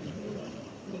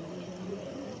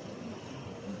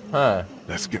 Huh.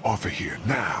 Let's get off of here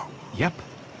now. Yep,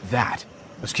 that.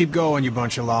 Let's keep going, you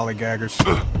bunch of lollygaggers.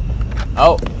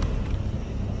 Oh.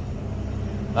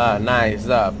 Nice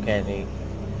up, Kenny.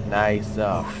 Nice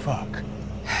up. Oh, fuck.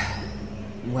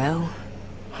 Well,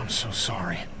 I'm so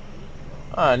sorry.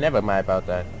 Never mind about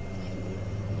that.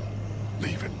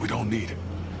 Leave it. We don't need it.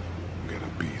 We got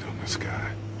a beat on this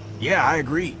guy. Yeah, I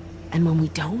agree. and when we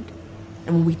don't?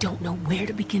 And when we don't know where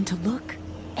to begin to look?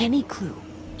 Any clue,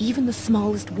 even the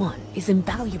smallest one, is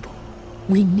invaluable.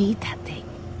 We need that thing.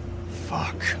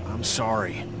 Fuck, I'm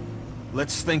sorry.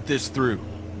 Let's think this through.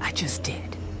 I just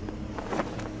did.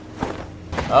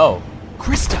 Oh.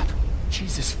 Krista!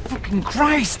 Jesus fucking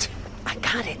Christ! I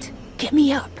got it. Get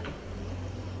me up.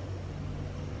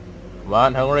 Come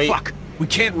on, hungry. Fuck, we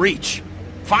can't reach.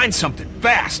 Find something,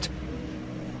 fast!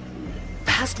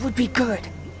 Fast would be good.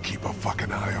 Keep a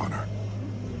fucking eye on her.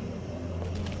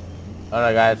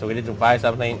 Alright guys, so we need to find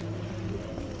something.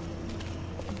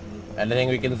 Anything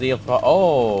we can see for—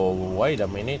 oh, wait a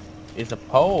minute. It's a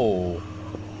pole.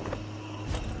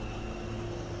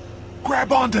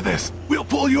 Grab onto this! We'll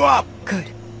pull you up! Good.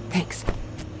 Thanks.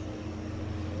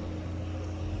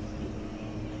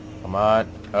 Come on.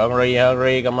 Hungry,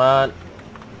 hungry, come on.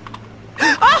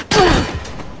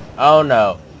 Oh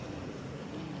no.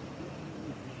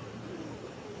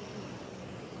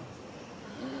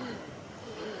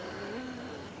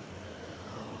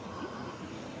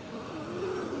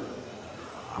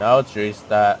 No,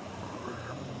 Trista.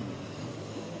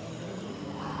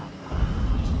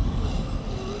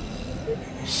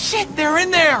 Shit, they're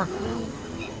in there!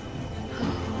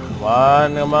 Come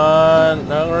on,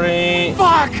 hungry.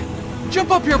 Fuck!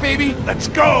 Jump up here, baby! Let's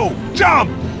go! Jump!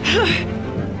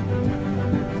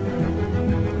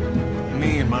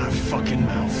 Me and my fucking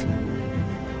mouth.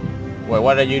 Wait,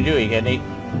 what are you doing, Kenny?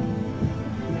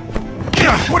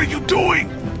 What are you doing?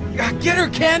 Get her,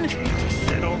 Ken!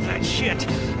 Said all that shit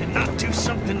and not do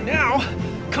something now.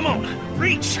 Come on,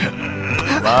 reach. Come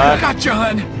on. Gotcha,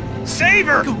 hun! Save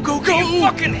her! Go, go, Do go! you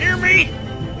fucking hear me?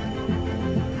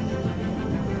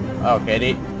 Oh,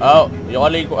 Kenny. Oh, you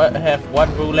only have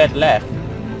one bullet left.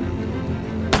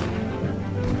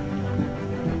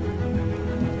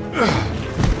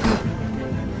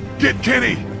 Get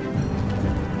Kenny!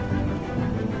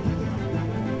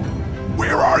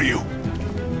 Where are you?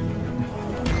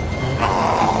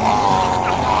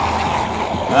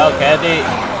 Oh, Kenny.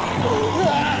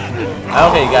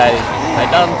 Okay, guys. I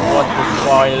don't want to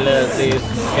spoil this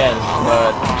again,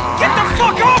 but— Get the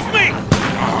fuck off me!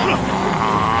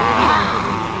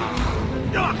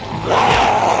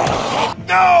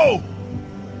 No!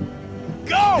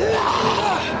 Go!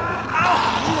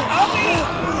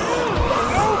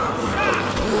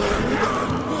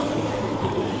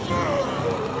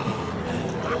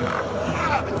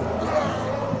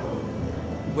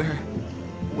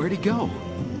 Where'd he go?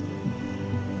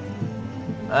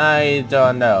 I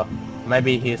don't know.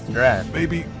 Maybe he's drunk.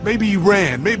 Maybe he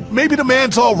ran. Maybe the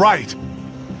man's all right.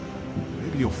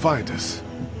 Maybe he'll find us.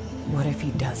 What if he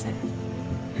doesn't?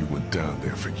 He went down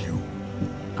there for you.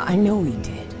 I know he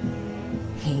did.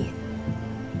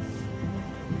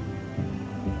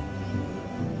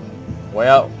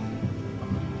 Well,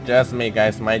 just me,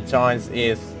 guys. My choice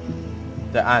is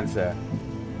the answer.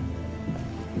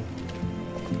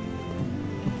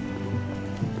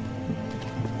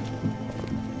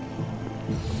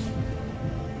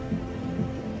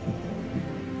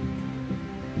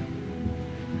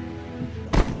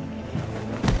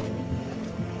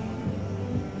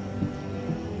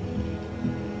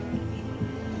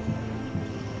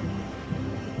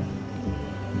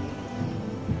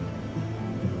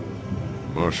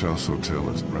 Marshall's Hotel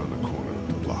is around the corner of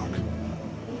the block.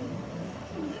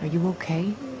 Are you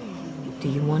okay? Do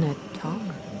you want to talk?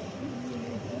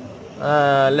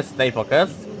 Let's stay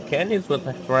focused. Kenny's with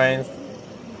my friends.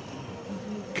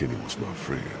 Kenny was my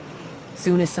friend.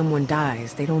 Soon as someone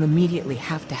dies, they don't immediately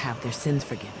have to have their sins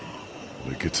forgiven.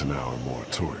 It gets an hour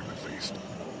moratorium at least.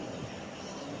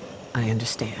 I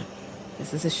understand.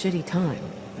 This is a shitty time,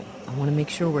 but I want to make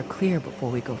sure we're clear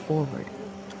before we go forward.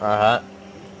 Uh-huh.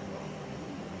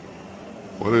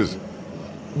 What is it?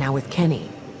 Now with Kenny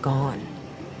gone,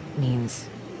 means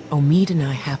Omid and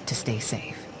I have to stay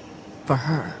safe. For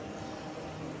her.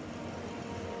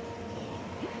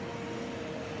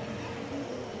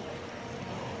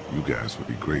 You guys would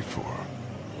be great for her.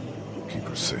 Keep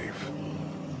her safe.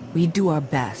 We do our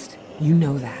best. You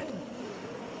know that.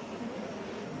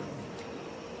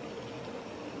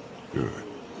 Good.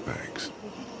 Thanks.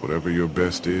 Whatever your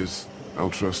best is, I'll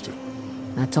trust it.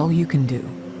 That's all you can do.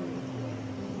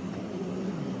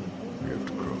 We have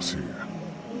to cross here.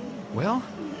 Well,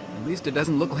 at least it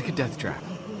doesn't look like a death trap.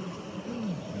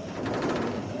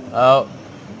 Oh.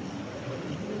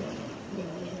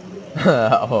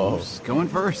 Oh. Who's going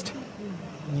first?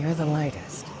 You're the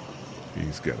lightest.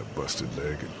 He's got a busted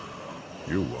leg and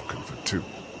you're walking for two.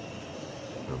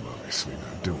 I'm obviously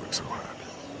not doing so hot.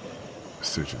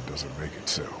 Decision doesn't make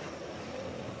itself.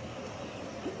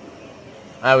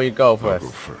 I will go I'll first.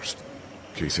 go first,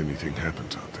 in case anything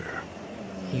happens out there.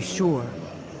 You sure?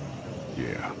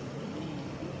 Yeah.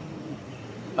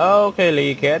 Okay,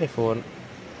 Lee, careful.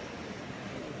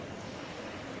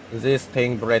 This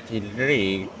thing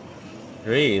pretty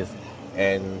trees,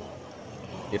 and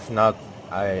it's not.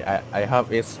 I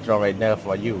hope it's strong enough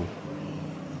for you.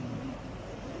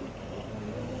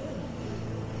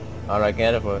 Alright,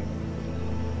 careful.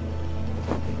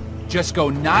 Just go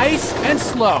nice and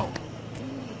slow.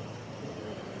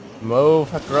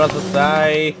 Move across the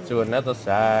side to another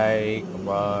side. Come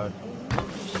on.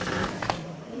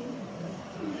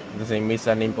 This is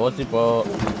Mission Impossible.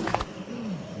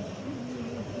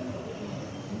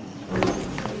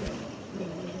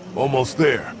 Almost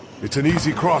there. It's an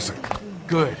easy crossing.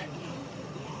 Good.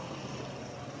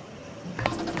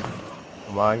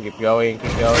 Come on, keep going,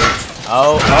 keep going.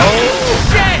 Oh, oh!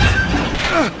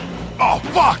 Oh,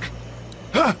 fuck!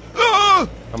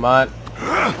 Come on.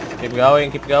 Keep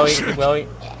going, keep going, keep going.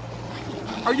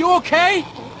 Are you okay?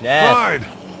 Yes. Fine.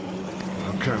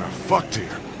 I'm kind of fucked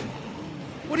here.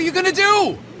 What are you gonna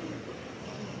do?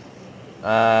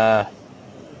 I'll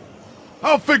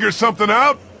figure something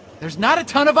out. There's not a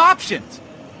ton of options.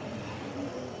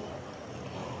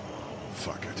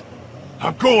 Fuck it.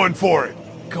 I'm going for it.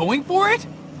 Going for it?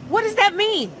 What does that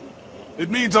mean?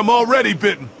 It means I'm already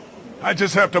bitten. I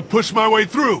just have to push my way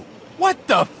through. What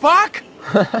the fuck?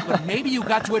 But maybe you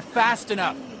got to it fast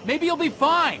enough. Maybe you'll be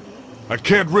fine. I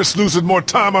can't risk losing more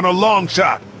time on a long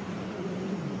shot.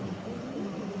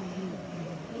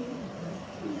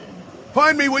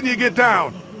 Find me when you get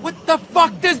down. What the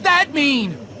fuck does that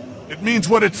mean? It means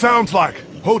what it sounds like.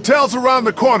 Hotel's around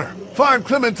the corner. Find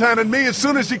Clementine and me as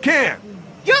soon as you can.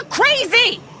 You're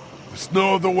crazy! There's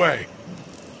no other way.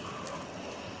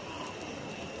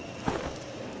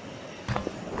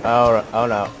 Oh, oh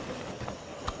no.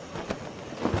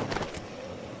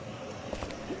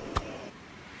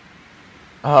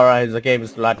 Alright, the game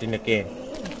is loading again.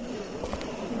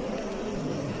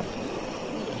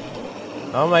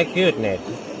 Oh my goodness.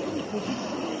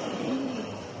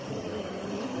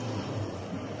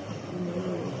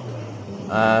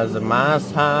 The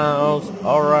mass house,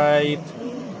 alright.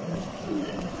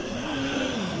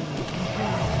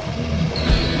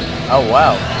 Oh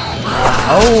wow.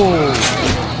 Oh!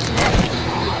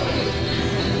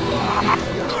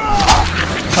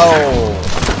 Oh!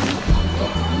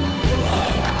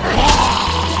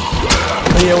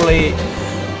 Really?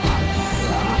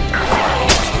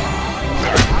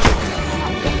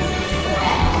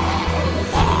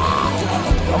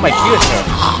 Oh my goodness!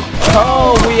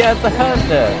 Oh, we are the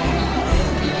hunter!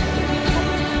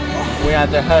 We are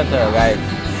the hunter, guys.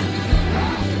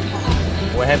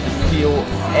 We have to steal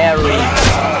every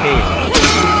piece.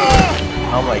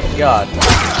 Oh my god.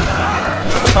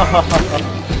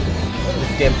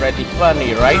 This game pretty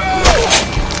funny, right?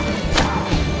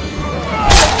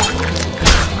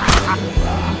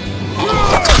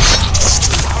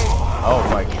 Oh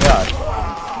my god.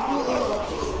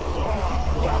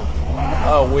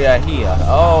 Oh, we are here.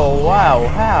 Oh wow,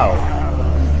 how?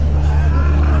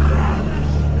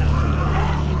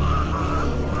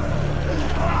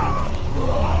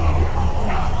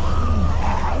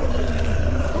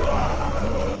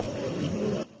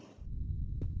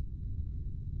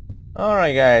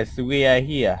 Alright guys, we are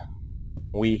here.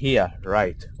 We here,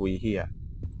 right, we here.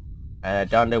 And I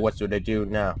don't know what should I do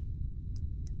now.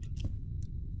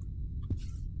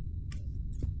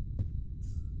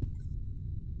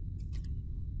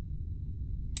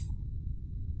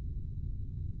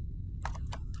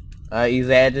 Is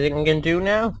there anything I can do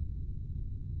now?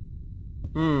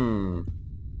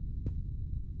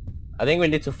 I think we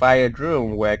need to find a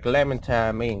room where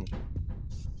Clementine is.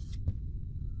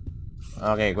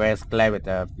 Okay, where's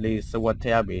Clementine? Please someone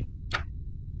tell me.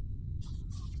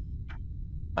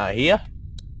 Here?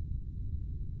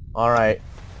 Alright.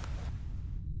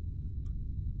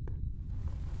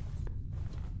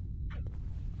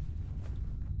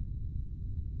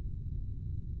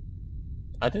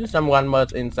 I think someone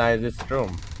was inside this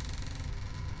room.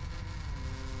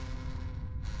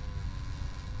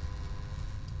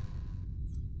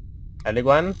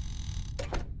 Anyone?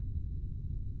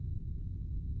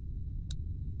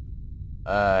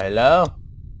 Hello?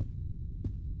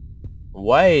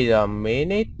 Wait a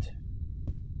minute.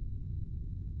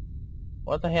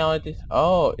 What the hell is this?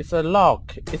 Oh, it's a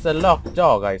lock. It's a locked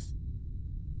door, guys.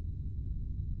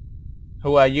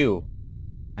 Who are you?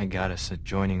 I got us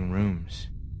adjoining rooms.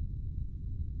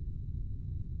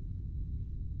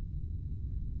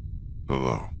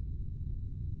 Hello.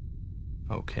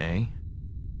 Okay.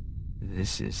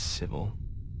 This is civil.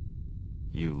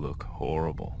 You look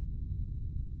horrible.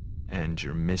 And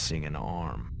you're missing an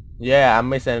arm. Yeah, I'm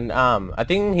missing an arm. I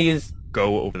think he's...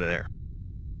 Go over there.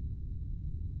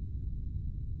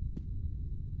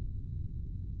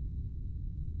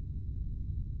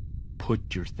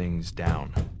 Put your things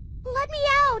down. Let me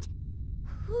out!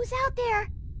 Who's out there?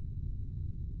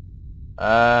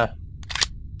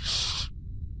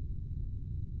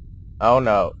 Oh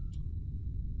no.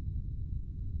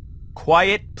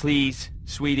 Quiet, please,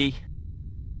 sweetie.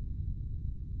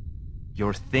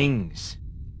 Your things.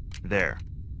 There.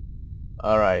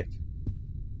 Alright.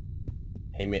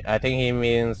 I think he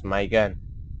means my gun.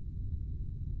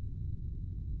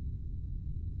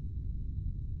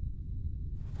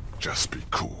 Just be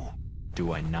cool.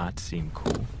 Do I not seem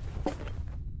cool?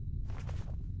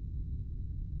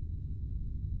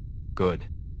 Good.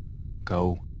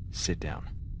 Go sit down.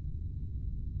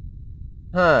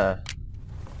 Huh.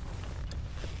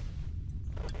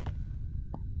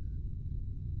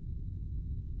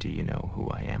 Do you know who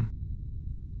I am?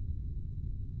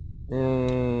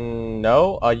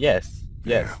 No or yes?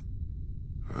 Yes.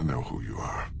 Yeah, I know who you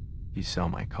are. You saw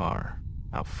my car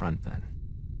out front then.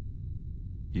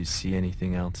 You see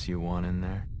anything else you want in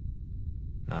there?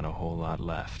 Not a whole lot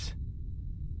left.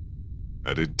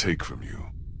 I didn't take from you.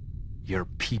 Your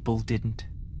people didn't?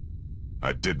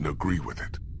 I didn't agree with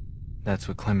it. That's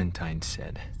what Clementine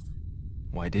said.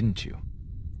 Why didn't you?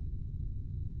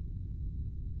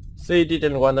 She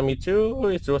didn't want me to.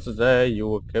 It was there you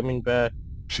were coming back.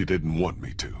 She didn't want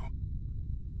me to.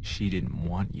 She didn't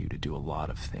want you to do a lot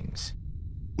of things.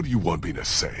 What do you want me to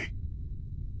say?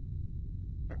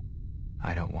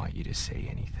 I don't want you to say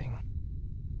anything.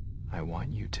 I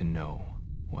want you to know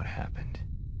what happened.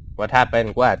 What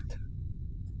happened? What?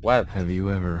 What? Have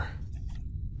you ever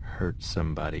hurt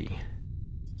somebody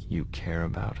you care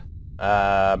about?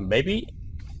 Maybe?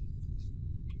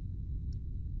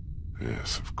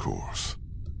 Yes, of course.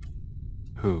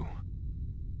 Who?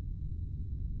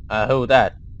 Who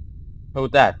that? Who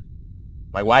that?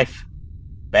 My wife.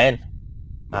 Ben.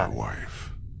 My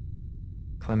wife.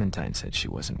 Clementine said she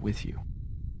wasn't with you.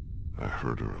 I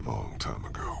heard her a long time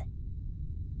ago.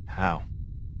 How?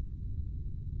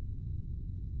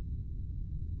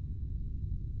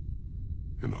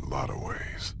 In a lot of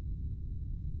ways.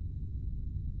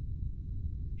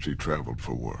 She traveled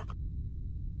for work.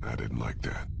 I didn't like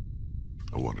that.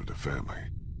 I wanted a family.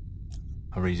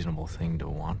 A reasonable thing to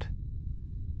want.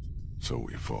 So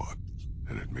we fought,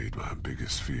 and it made my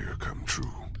biggest fear come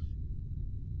true.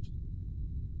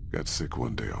 Got sick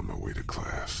one day on my way to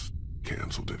class.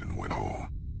 Canceled it and went home.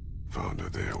 Found her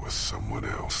there with someone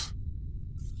else.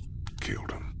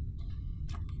 Killed him.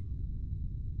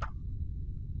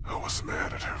 I was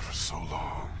mad at her for so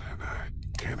long, and I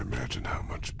can't imagine how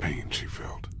much pain she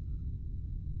felt.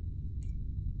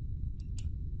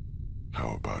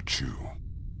 How about you?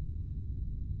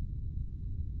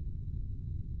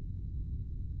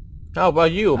 How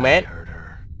about you, man? I hurt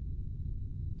her.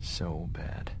 So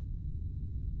bad.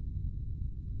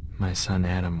 My son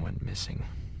Adam went missing.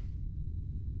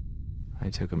 I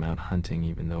took him out hunting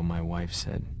even though my wife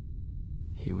said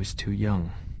he was too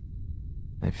young.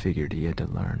 I figured he had to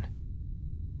learn.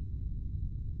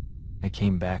 I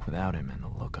came back without him and the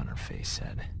look on her face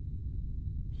said,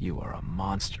 "You are a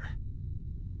monster."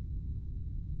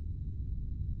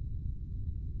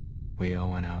 We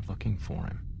all went out looking for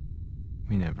him.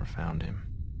 We never found him.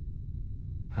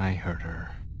 I hurt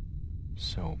her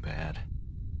so bad.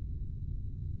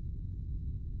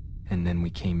 And then we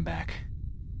came back,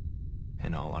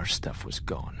 and all our stuff was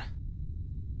gone.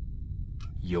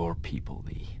 Your people,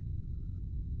 Lee.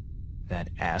 That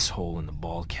asshole in the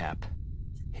ball cap.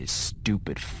 His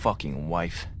stupid fucking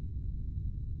wife.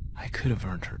 I could have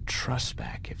earned her trust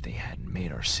back if they hadn't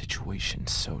made our situation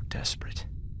so desperate.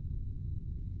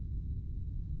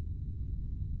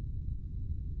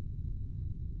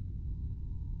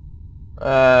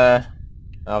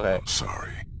 Okay. I'm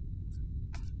sorry.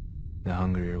 The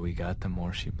hungrier we got, the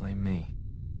more she blamed me.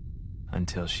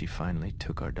 Until she finally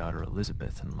took our daughter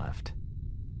Elizabeth and left.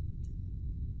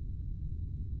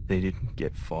 They didn't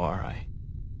get far. I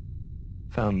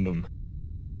found them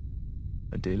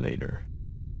a day later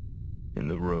in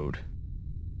the road.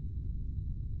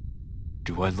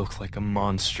 Do I look like a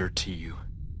monster to you?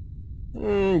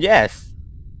 Yes.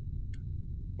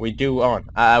 We do on.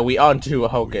 We on too.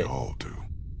 Okay. We all do.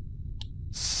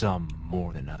 Some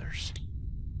more than others.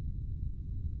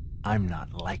 I'm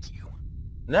not like you.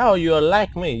 No, you are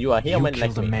like me. You are human You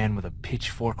like killed a me. man with a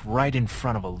pitchfork right in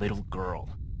front of a little girl.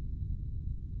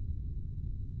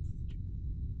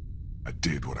 I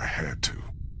did what I had to.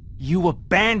 You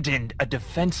abandoned a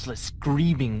defenseless,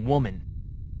 grieving woman.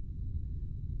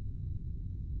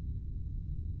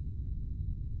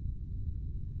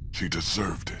 She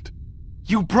deserved it.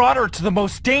 You brought her to the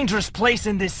most dangerous place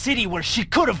in this city where she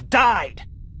could have died.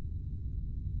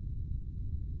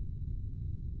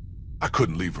 I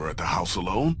couldn't leave her at the house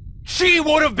alone. She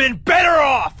would have been better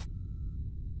off!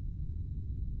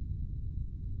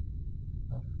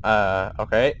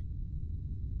 Okay.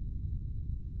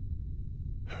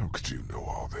 How could you know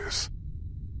all this?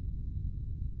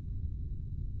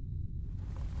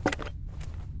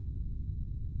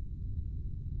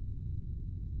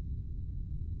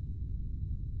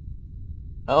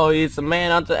 Oh, it's a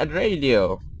man on the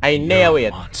radio. I You're know a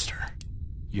it. monster.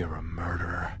 You're a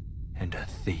murderer and a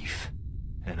thief.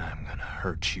 And I'm gonna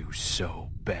hurt you so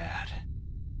bad.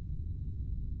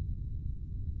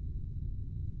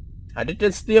 I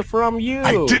didn't steal from you.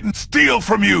 I didn't steal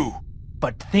from you!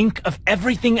 But think of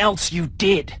everything else you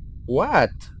did. What?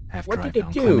 After What I did I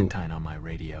found do? Clementine on my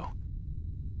radio,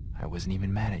 I wasn't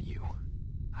even mad at you.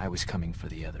 I was coming for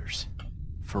the others.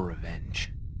 For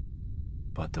revenge.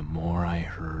 But the more I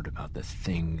heard about the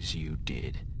things you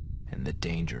did, and the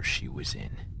danger she was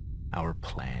in, our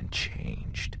plan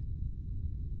changed.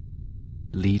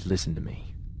 Lee, listen to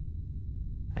me.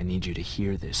 I need you to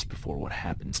hear this before what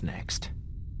happens next.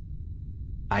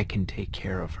 I can take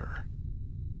care of her.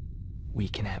 We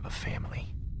can have a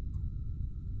family.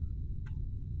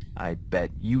 I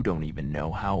bet you don't even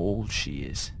know how old she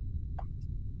is.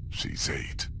 She's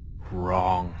 8.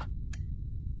 Wrong.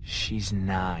 She's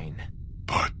 9.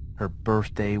 But... Her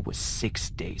birthday was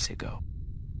 6 days ago.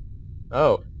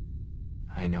 Oh.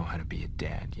 I know how to be a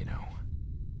dad, you know.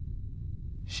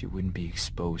 She wouldn't be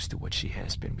exposed to what she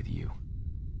has been with you.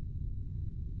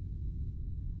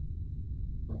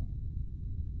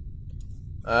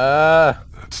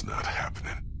 That's not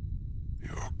happening.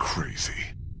 You're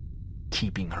crazy.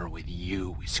 Keeping her with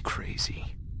you is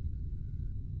crazy.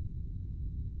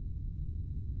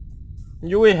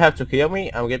 You will have to kill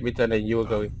me. I'll get bitten and you will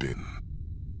go. Bitten.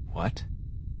 What?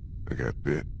 I got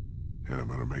bit, and I'm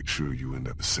gonna make sure you end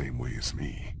up the same way as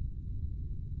me.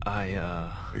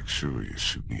 Make sure you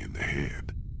shoot me in the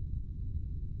head.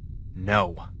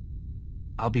 No.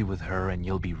 I'll be with her and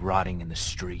you'll be rotting in the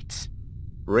streets.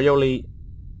 Really?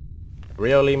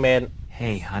 Really, man?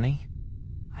 Hey, honey.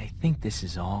 I think this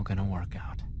is all gonna work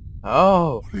out.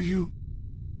 Oh. What are you...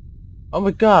 Oh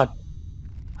my god.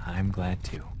 I'm glad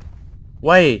too.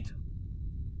 Wait.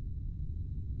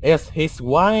 Is his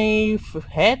wife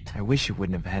head? I wish it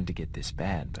wouldn't have had to get this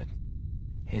bad, but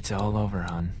it's all over,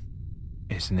 hon.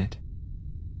 Isn't it?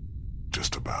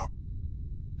 Just about.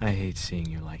 I hate seeing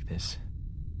you like this.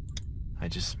 I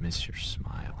just miss your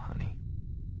smile, honey.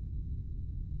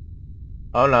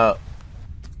 Oh no.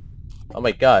 Oh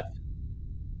my god.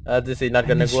 This is not I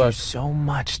gonna miss you work. so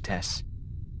much, Tess.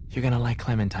 You're gonna like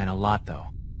Clementine a lot, though.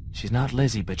 She's not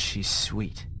Lizzie, but she's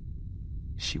sweet.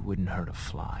 She wouldn't hurt a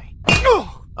fly.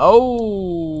 Oh!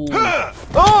 Oh!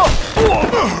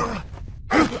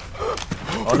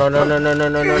 Oh no no no no no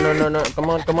no no no no no! Come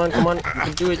on, come on, come on! You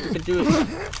can do it! You can do it!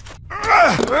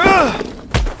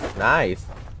 Nice.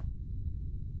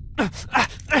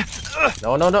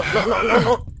 No no no no no no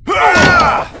no!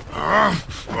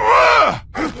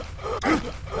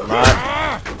 Come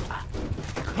on!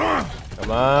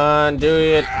 Come on! Do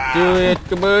it! Do it!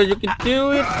 Come on! You can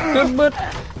do it! Come on!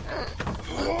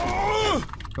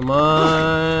 Come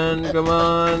on! Come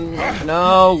on!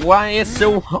 No! Why is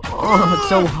so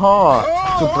so hard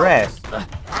to press?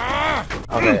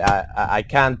 Okay, I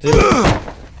can't do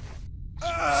it.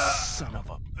 Son of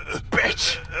a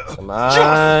bitch! Come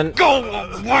on! Just go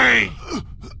away!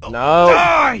 No!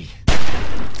 Die!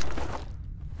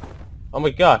 Oh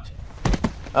my god!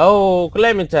 Oh,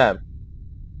 Clementine!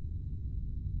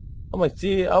 Oh my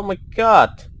gee! Oh my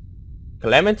god!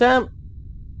 Clementine?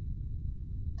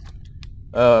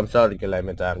 Oh, I'm sorry,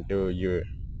 Clementine. Do you?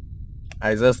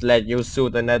 I just let you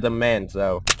shoot another man,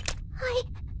 so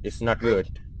it's not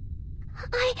good.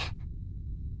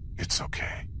 It's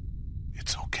okay.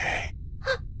 It's okay.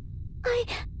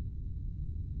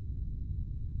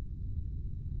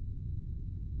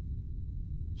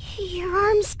 Your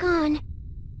arm's gone.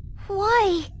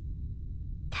 Why?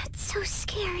 That's so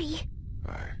scary.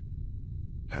 I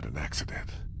had an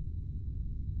accident.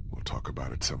 We'll talk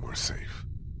about it somewhere safe.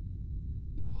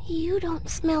 You don't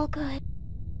smell good.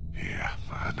 Yeah,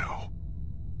 I know.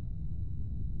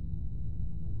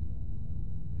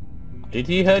 Did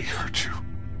he hurt you?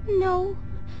 No.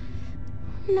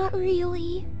 Not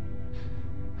really.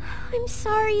 I'm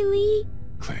sorry, Lee.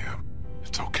 Clem,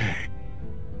 it's okay.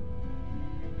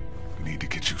 We need to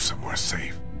get you somewhere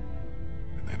safe.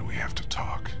 And then we have to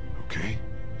talk, okay?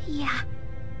 Yeah.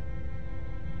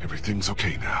 Everything's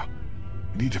okay now.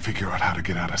 We need to figure out how to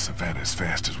get out of Savannah as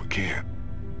fast as we can.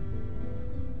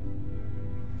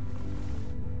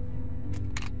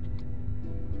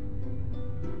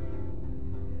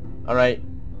 Alright.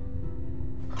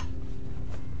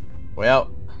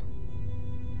 Well.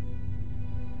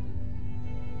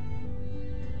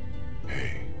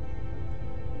 Hey.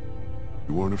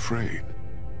 You weren't afraid.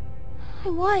 I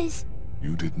was.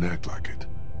 You didn't act like it.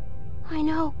 I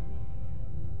know.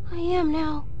 I am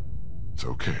now. It's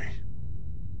okay.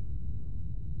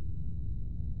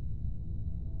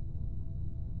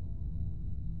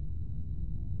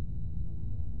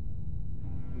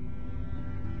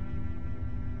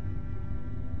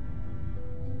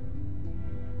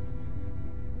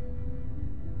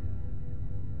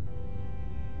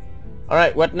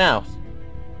 Alright, what now?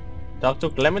 Talk to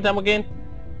Clementine again?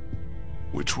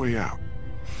 Which way out?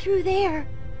 Through there.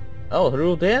 Oh,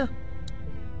 through there?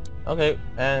 Okay,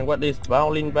 and what is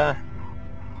bowling bar?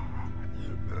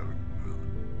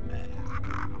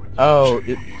 Oh,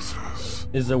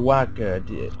 it's a walker.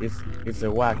 It's a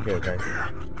walker, guys.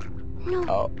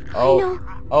 No,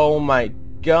 oh my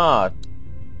god.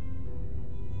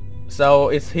 So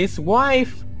it's his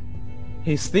wife?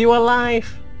 He's still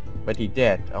alive? But he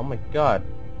dead. Oh my god.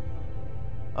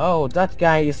 Oh, that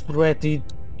guy is pretty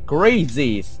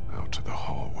crazy. Out to the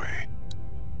hallway.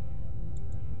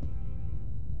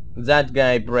 That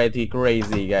guy pretty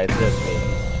crazy, guys. Trust me.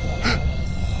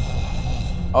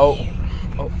 Oh.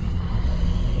 Oh.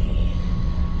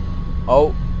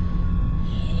 Oh.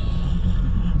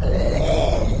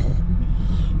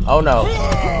 Oh no.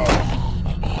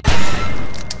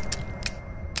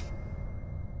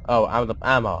 Oh, out of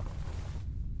ammo.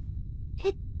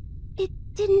 It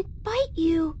didn't bite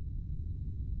you.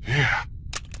 Yeah.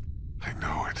 I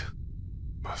know it.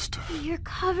 Must have. You're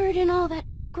covered in all that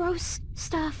gross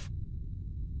stuff.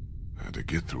 Had to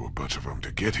get through a bunch of them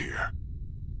to get here.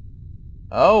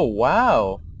 Oh,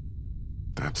 wow.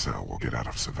 That's how we'll get out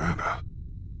of Savannah.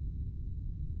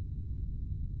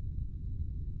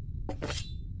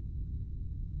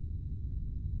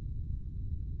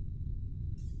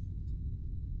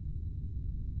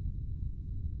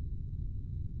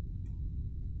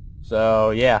 So,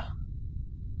 yeah.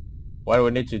 What do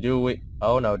we need to do?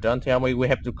 Oh no, don't tell me we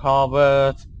have to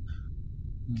cover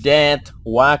that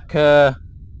walker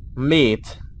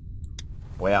meat.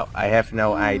 Well, I have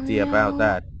no idea about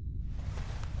that.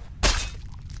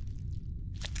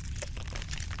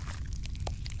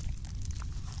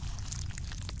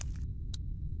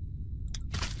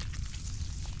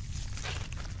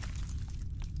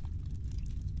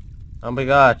 Oh my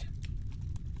god.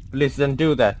 Please don't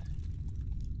do that.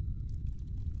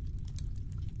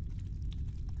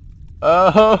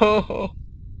 Oh!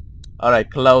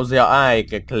 Alright, close your eye,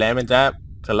 Clementine.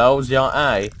 Close your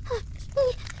eye.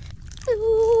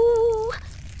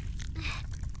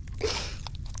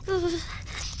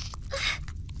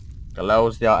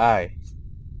 Close your eye.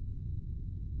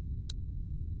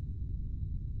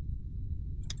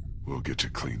 We'll get you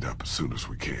cleaned up as soon as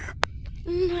we can.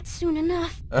 Not soon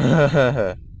enough.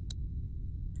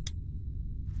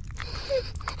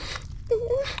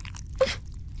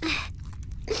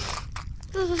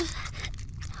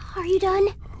 Are you done?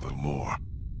 A little more.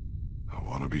 I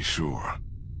want to be sure.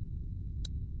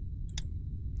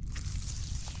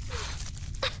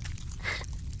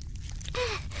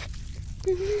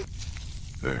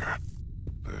 There.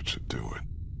 That should do it.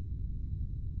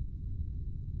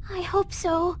 I hope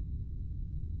so.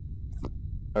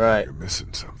 Alright. You're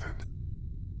missing something.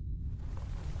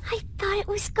 I thought it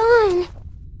was gone.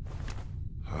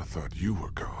 I thought you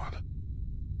were gone.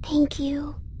 Thank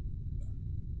you.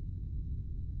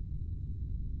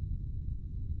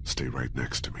 Stay right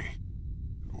next to me.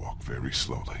 Walk very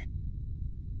slowly.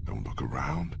 Don't look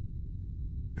around.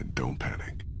 And don't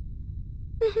panic.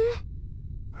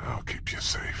 I'll keep you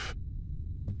safe.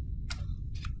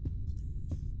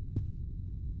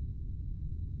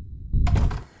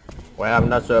 Well, I'm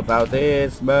not sure about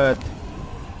this, but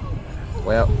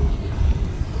well,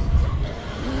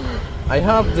 I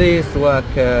hope this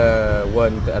worker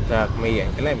won't attack me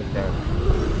and Clementine.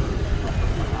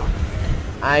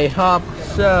 I hope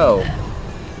so.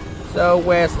 So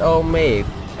where's Omid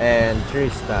and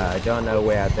Trista? I don't know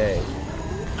where they.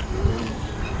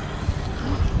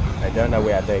 I don't know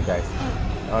where they, guys.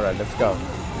 All right, let's go.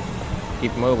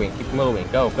 Keep moving. Keep moving.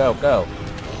 Go, go, go.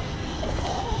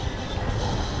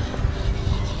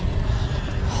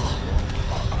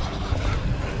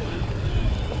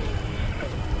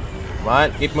 Come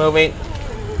on, keep moving.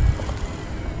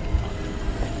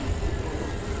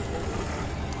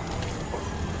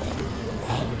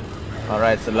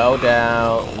 Alright, slow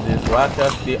down. This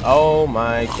rockers be. Oh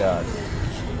my god.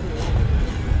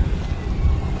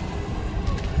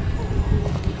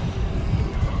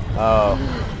 Oh.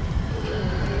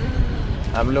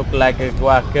 I'm look like a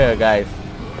walker, guys.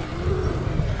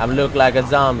 I'm look like a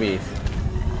zombie.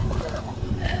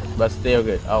 But still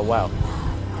good. Oh wow.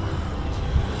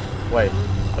 Wait,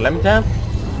 Clementine?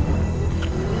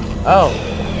 Oh!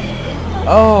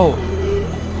 Oh!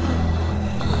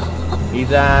 Is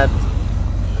that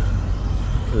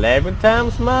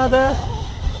Clementine's mother?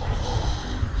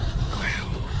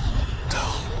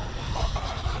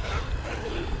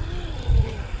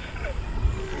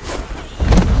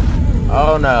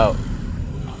 Oh no.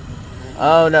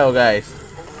 Oh no, guys.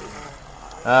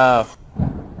 Oh.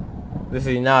 This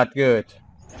is not good.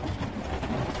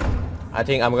 I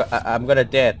think I'm gonna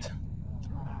dead,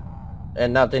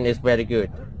 and nothing is very good.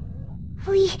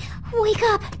 Lee, wake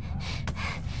up!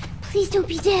 Please don't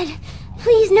be dead.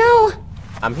 Please no.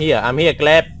 I'm here,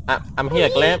 Clem. I'm here,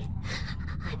 Clem.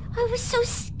 I was so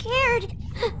scared.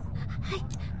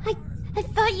 I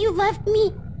thought you left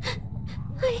me.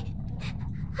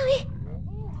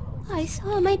 I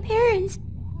saw my parents.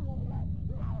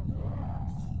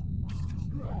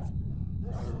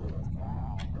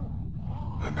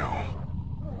 I know.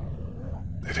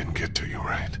 They didn't get to you,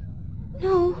 right?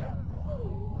 No.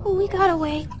 We got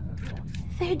away.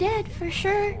 They're dead for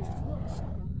sure.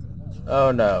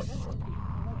 Oh no.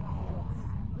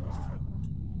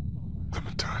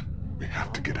 Clementine, we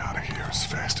have to get out of here as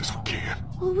fast as we can.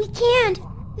 Well, we can't.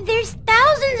 There's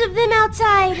thousands of them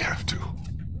outside. We have to.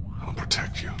 I'll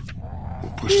protect you.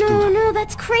 We'll push through. No,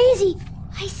 that's crazy.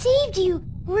 I saved you.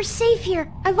 We're safe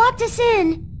here. I locked us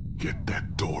in. Get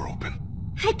that door open.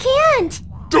 I can't.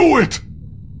 Do it!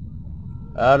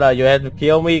 Oh no, you have to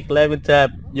kill me,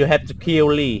 Clementine. You have to kill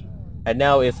Lee. And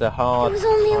now it's a hard... It was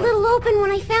only a little open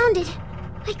when I found it.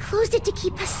 I closed it to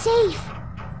keep us safe.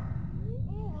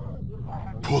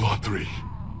 Pull on 3.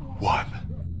 1,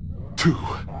 2.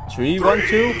 3, 1,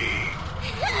 2.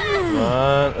 Come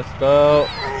on, let's go.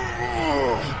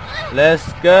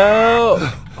 Let's go.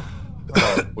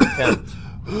 Oh, we can't.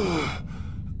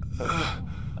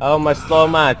 Oh, my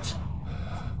stomach.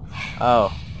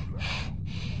 Oh.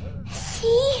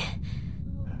 See?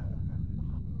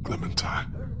 Clementine,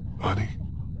 honey.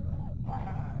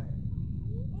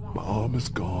 My arm is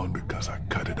gone because I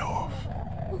cut it off.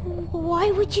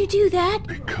 Why would you do that?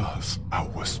 Because I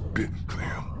was bitten,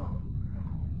 Clem.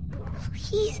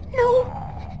 Please, no.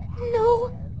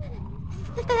 No.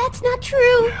 That's not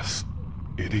true. Yes,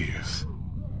 it is.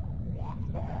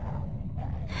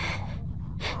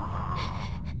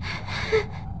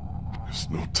 There's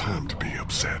no time to be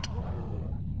upset.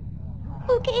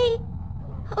 Okay.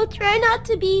 I'll try not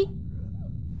to be.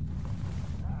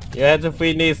 You have to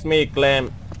finish me,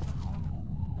 Clem.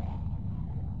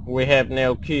 We have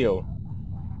no kill.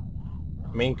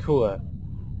 Minkua.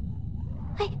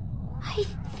 I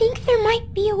think there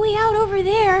might be a way out over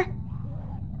there.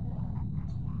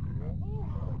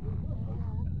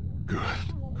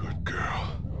 Good girl.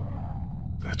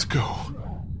 Let's go.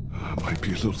 Might be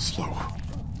a little slow.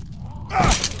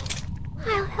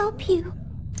 I'll help you.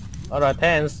 Alright,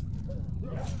 thanks.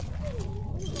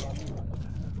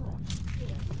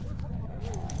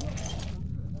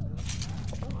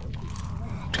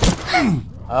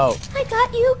 Oh. I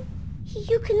got you.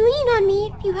 You can lean on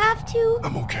me if you have to.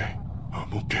 I'm okay.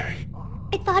 I'm okay.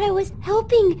 I thought I was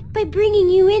helping by bringing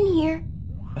you in here.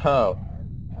 Oh.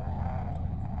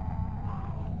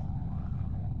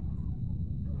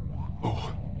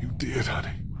 Oh, you did,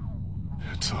 honey.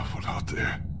 It's awful out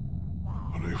there.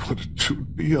 Well, they would have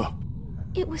chewed me up.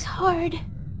 It was hard.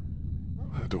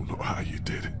 I don't know how you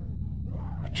did it,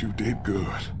 but you did good.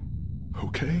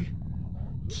 Okay?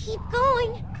 Keep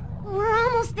going. We're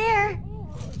almost there.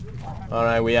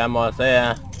 Alright, we are almost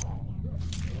there.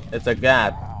 It's a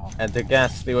guard, and the guard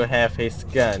still have his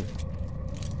gun.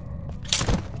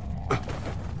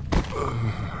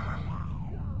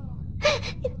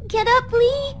 Get up,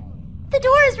 Lee. The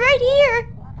door is right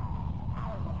here.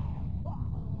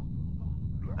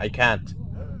 I can't.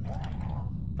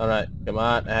 Alright, come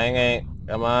on, hanging.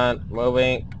 Come on,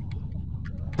 moving.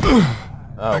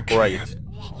 Oh, great.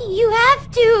 You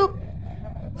have to.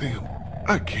 Damn,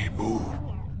 I can't move.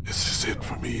 This is it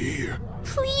for me here.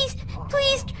 Please,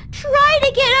 please, try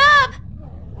to get up.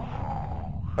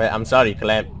 Wait, I'm sorry,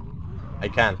 Clem. I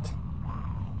can't.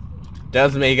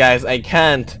 Trust me, guys, I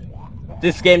can't.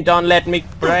 This game don't let me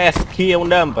press kill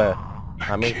number.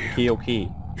 I mean, kill key.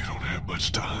 You don't have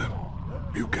much time.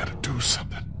 You gotta do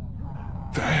something.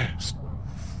 Fast.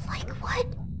 Like what?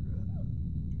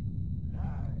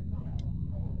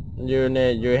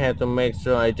 You have to make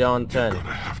sure I don't turn. You're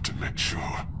gonna have to make sure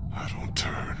I don't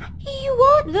turn. You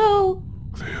won't, though.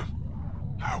 Clem,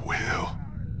 I will.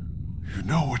 You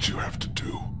know what you have to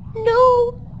do.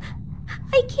 No,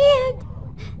 I can't.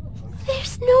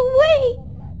 There's no way.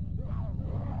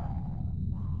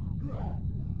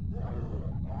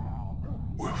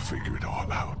 We'll figure it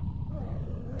all out.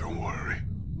 Don't worry.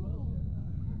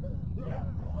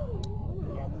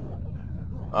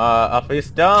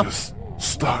 Office door? Just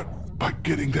start by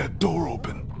getting that door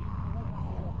open.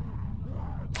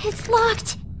 It's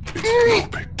locked. It's no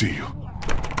big deal.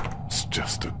 It's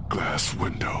just a glass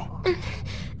window.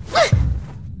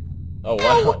 Oh,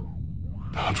 wow.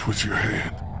 Not with your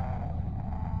hand.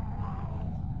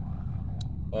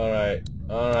 Alright,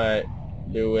 alright.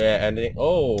 Do we have anything?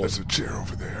 Oh! There's a chair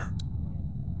over there.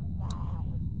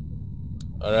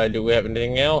 Alright, do we have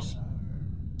anything else?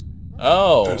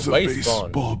 Oh, There's a baseball.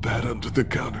 baseball bat under the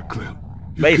counter, Clem.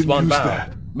 You Baseball can use bat.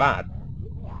 that. Bat.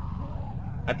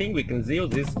 I think we can seal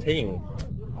this thing.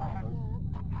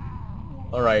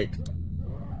 Alright.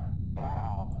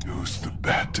 Use the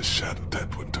bat to shatter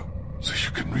that window so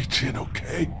you can reach in,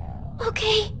 okay?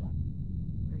 Okay.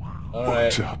 Alright.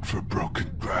 Watch out for broken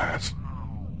glass.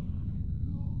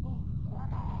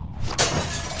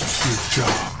 Good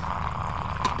job.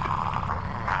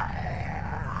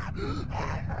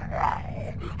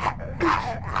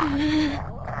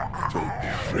 Don't be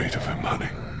afraid of him, honey.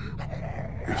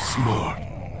 You're smart.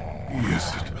 He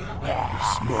isn't. You're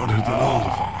smarter than all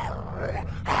of them.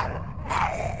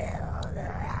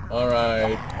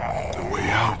 Alright. The way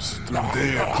out's through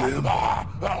there, Clem.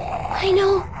 I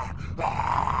know.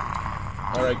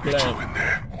 Alright, Get you Clem. in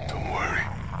there. Don't worry.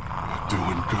 You're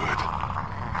doing good.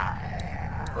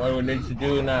 What do we need to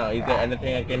do now? Is there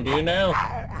anything I can do now?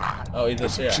 Oh, it's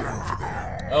There's a a chair. chair over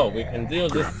there. Oh, we can deal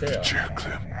this Grab the chair. chair,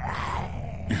 Clem.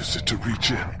 Use it to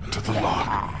reach in to the lock.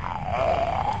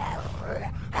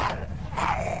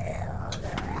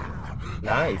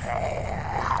 Nice.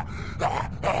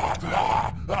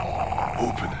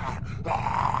 Open it.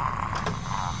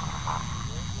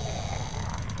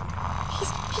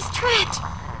 He's trapped.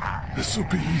 This'll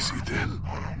be easy then.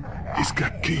 He's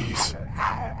got keys.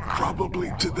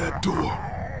 Probably to that door.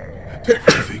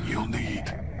 Everything you'll need.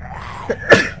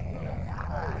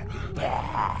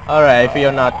 Alright, I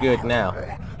feel not good now.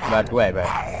 But wait.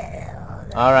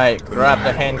 Alright, grab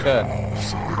the handgun.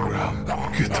 It's on the ground.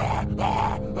 Get them.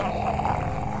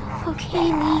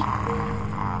 Okay, Lee.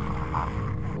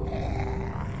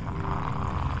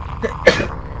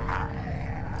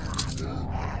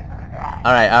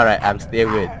 Alright, I'm still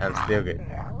good.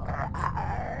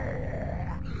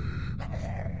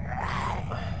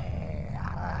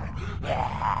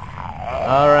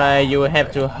 Alright, you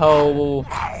have to hold.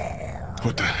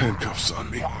 Put the handcuffs on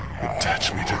me.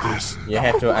 Attach me to this. You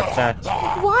have to attach.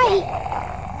 Why?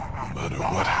 No matter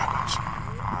what happens,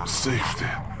 you're safe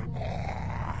then.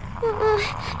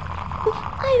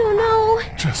 I don't know.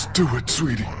 Just do it,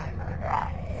 sweetie.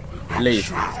 Please.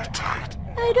 Sure they're tight.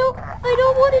 I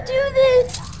don't want to do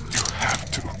this. You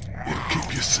have to. It'll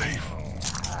keep you safe.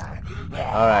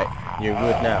 Alright, you're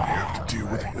good You now. have to deal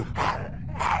with him.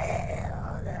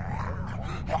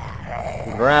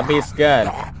 Grab his gun.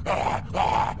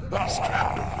 He's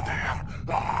trapped over there.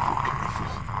 Be careful.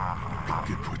 You can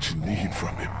get what you need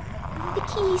from him. The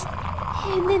keys,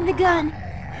 and then the gun.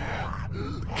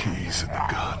 The keys and the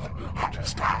gun.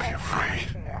 Just don't be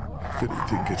afraid. If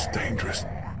anything gets dangerous,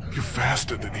 you're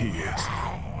faster than he is.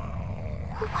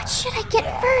 What should I get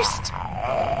first?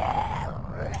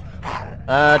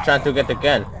 Try to get the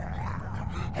gun.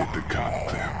 Get the gun,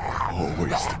 Clem.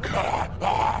 Always the gun.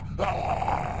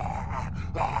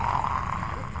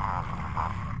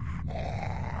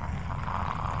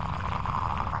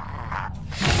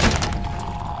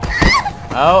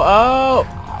 Oh!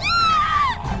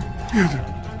 Get him!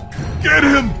 Get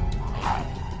him!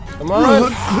 Come on!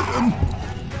 Run,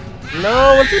 Clem!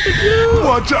 No, what did you do?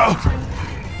 Watch out!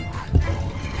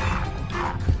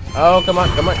 Oh, come on.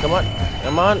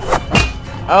 Come on.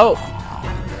 Oh!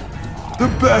 The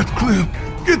bat, Clem!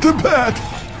 Get the bat!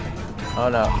 Oh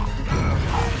no.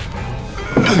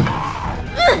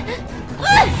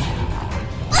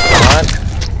 What?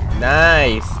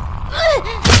 Nice!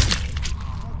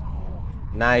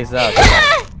 Nice up.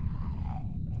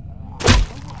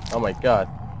 Oh my god.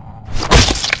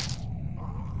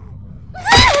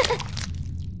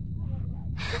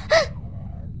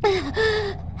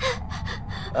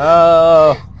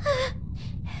 Oh!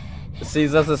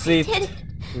 Caesar's a seat.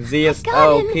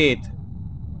 ZSO kid.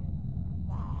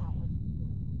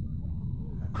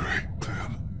 Great,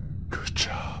 Clem. Good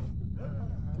job.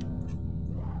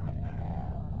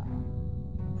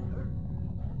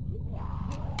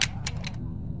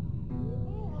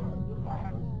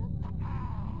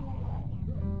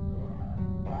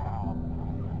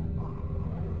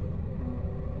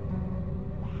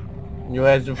 You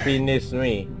have to finish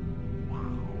me.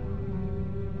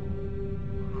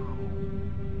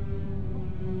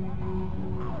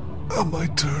 Now my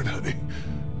turn, honey.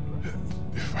 And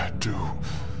if I do,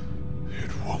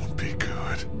 it won't be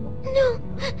good. No,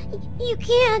 you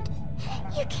can't.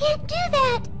 You can't do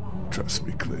that. Trust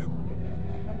me, Clem.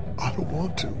 I don't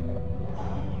want to.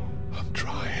 I'm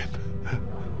trying.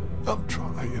 I'm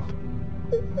trying.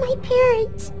 My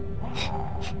parents.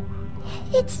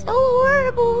 It's so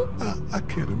horrible. I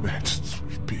can't imagine,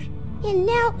 sweet pea. And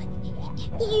now,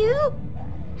 you?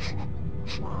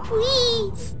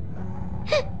 Please.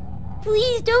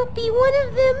 Please don't be one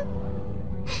of them.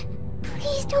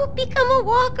 Please don't become a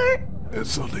walker.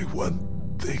 There's only one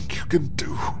thing you can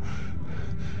do.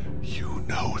 You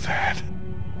know that.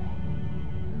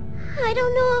 I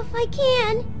don't know if I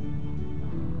can.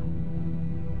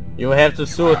 You have to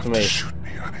shoot me. Shoot me,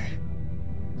 honey.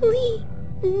 Lee,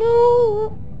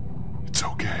 no. It's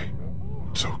okay.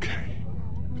 It's okay.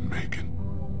 Megan,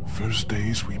 first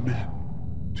days we met.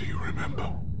 Do you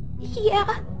remember?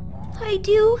 Yeah, I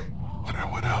do. When I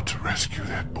went out to rescue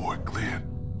that boy Glenn,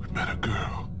 we met a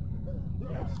girl.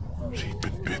 She'd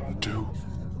been bitten too.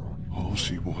 All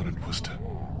she wanted was to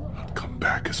not come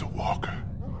back as a walker.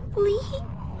 Lee?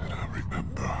 And I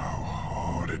remember how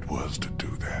hard it was to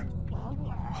do that.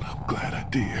 But I'm glad I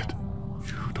did.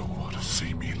 You don't want to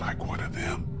see me like one of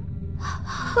them.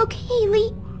 Okay,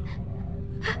 Lee.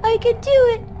 I can do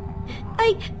it.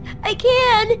 I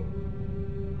can.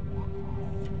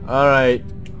 Alright.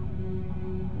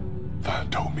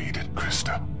 Find Omid and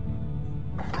Krista.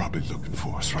 I'm probably looking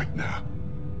for us right now.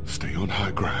 Stay on high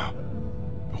ground.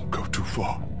 Don't go too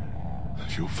far.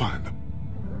 You'll find them.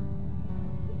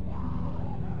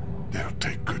 They'll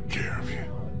take good care of you.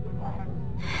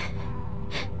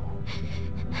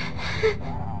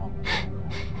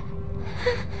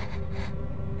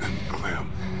 And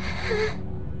Clem.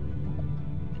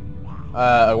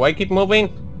 Why keep moving?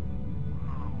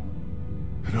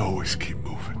 And always keep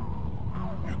moving.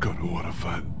 You're gonna want to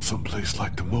find someplace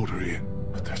like the motor inn,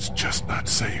 but that's just not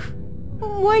safe.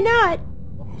 Why not?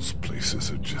 Those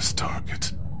places are just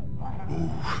targets.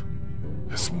 Move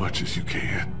as much as you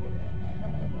can.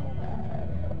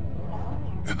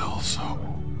 And also...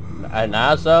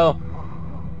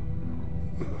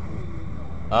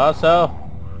 Also...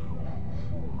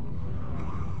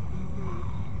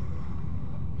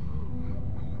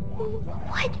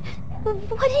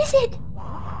 What is it?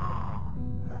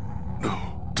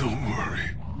 No, don't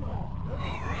worry.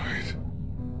 Alright.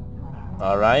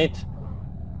 Alright.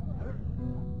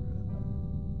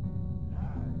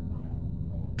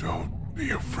 Don't be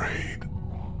afraid.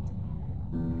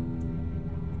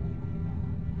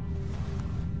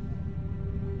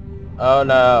 Oh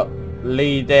no,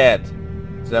 Lee dead.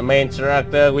 The main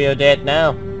character will dead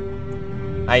now.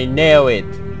 I knew it.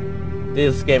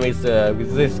 This game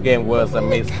was a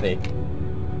mistake.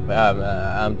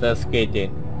 I'm just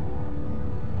kidding.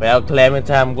 Well,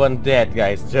 Clementine one dead,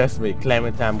 guys. Trust me,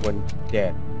 Clementine one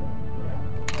dead.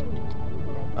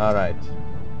 Alright.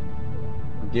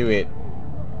 Do it.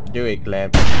 Do it,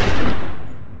 Clem.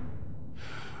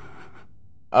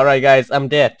 Alright guys, I'm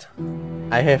dead.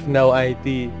 I have no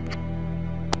idea.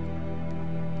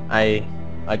 I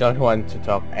don't want to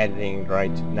talk anything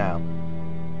right now.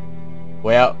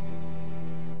 Well,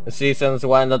 Season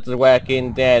 1 of The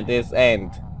Walking Dead is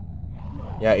end.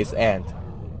 Yeah, it's end.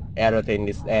 Everything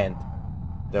is end.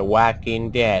 The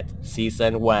Walking Dead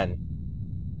Season 1.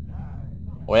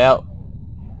 Well,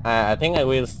 I think I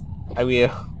will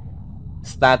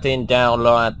start in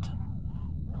download.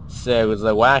 So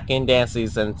The Walking Dead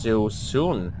Season 2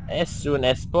 soon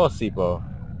as possible.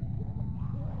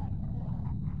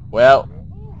 Well,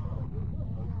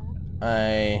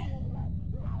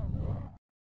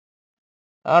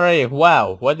 Alright,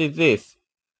 wow, what is this?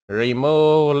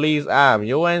 Remove Lee's arm,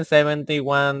 UN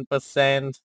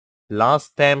 71%.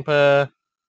 Lost temper,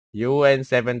 UN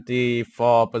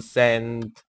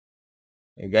 74%.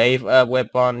 Gave up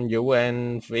weapon,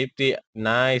 UN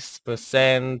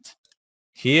 59%.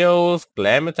 Kills,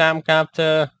 Clementine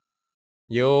capture,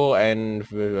 UN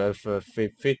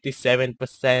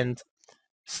 57%.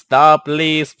 Stop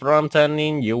Lee's from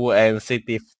turning, UN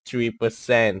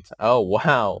 63%. Oh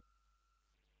wow.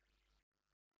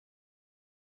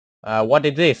 What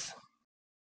is this?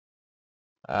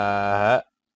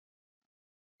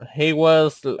 He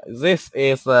was. This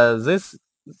is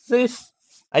this.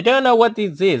 I don't know what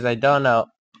this is. I don't know.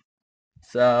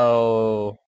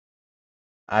 So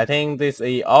I think this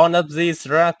is on of this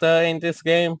character in this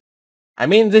game. I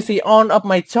mean, this is on of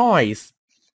my choice.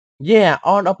 Yeah,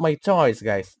 on of my choice,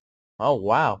 guys. Oh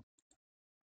wow.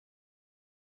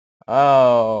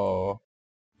 Oh.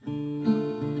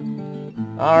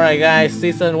 Alright, guys.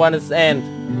 Season 1 is end.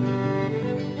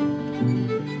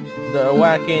 The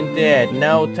Walking Dead,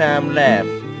 no time left.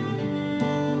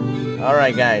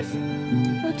 Alright guys.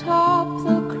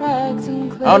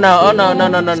 Oh no,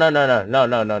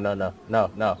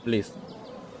 no, please.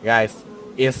 Guys,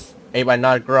 it's, if I'm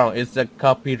not wrong, it's a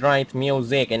copyright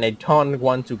music and I don't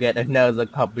want to get another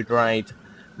copyright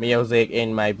music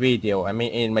in my video, I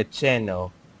mean in my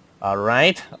channel.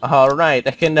 Alright, I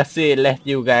cannot see let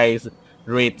you guys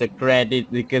read the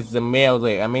credit because the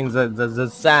music, I mean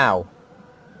the sound.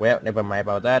 Well, never mind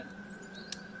about that.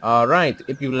 Alright,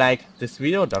 if you like this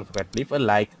video, don't forget to leave a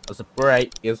like or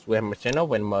subscribe. It will help my channel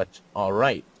very much.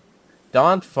 Alright.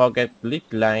 Don't forget to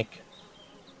leave like.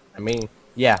 I mean,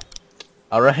 yeah.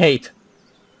 Alright.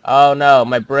 Oh no,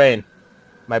 my brain.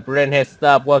 My brain has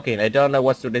stopped working. I don't know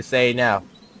what should I say now.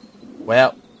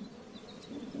 Well,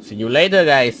 see you later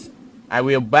guys. I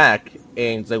will back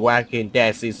in The Walking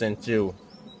Dead Season 2.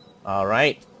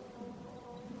 Alright.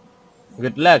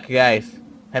 Good luck guys.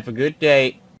 Have a good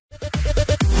day.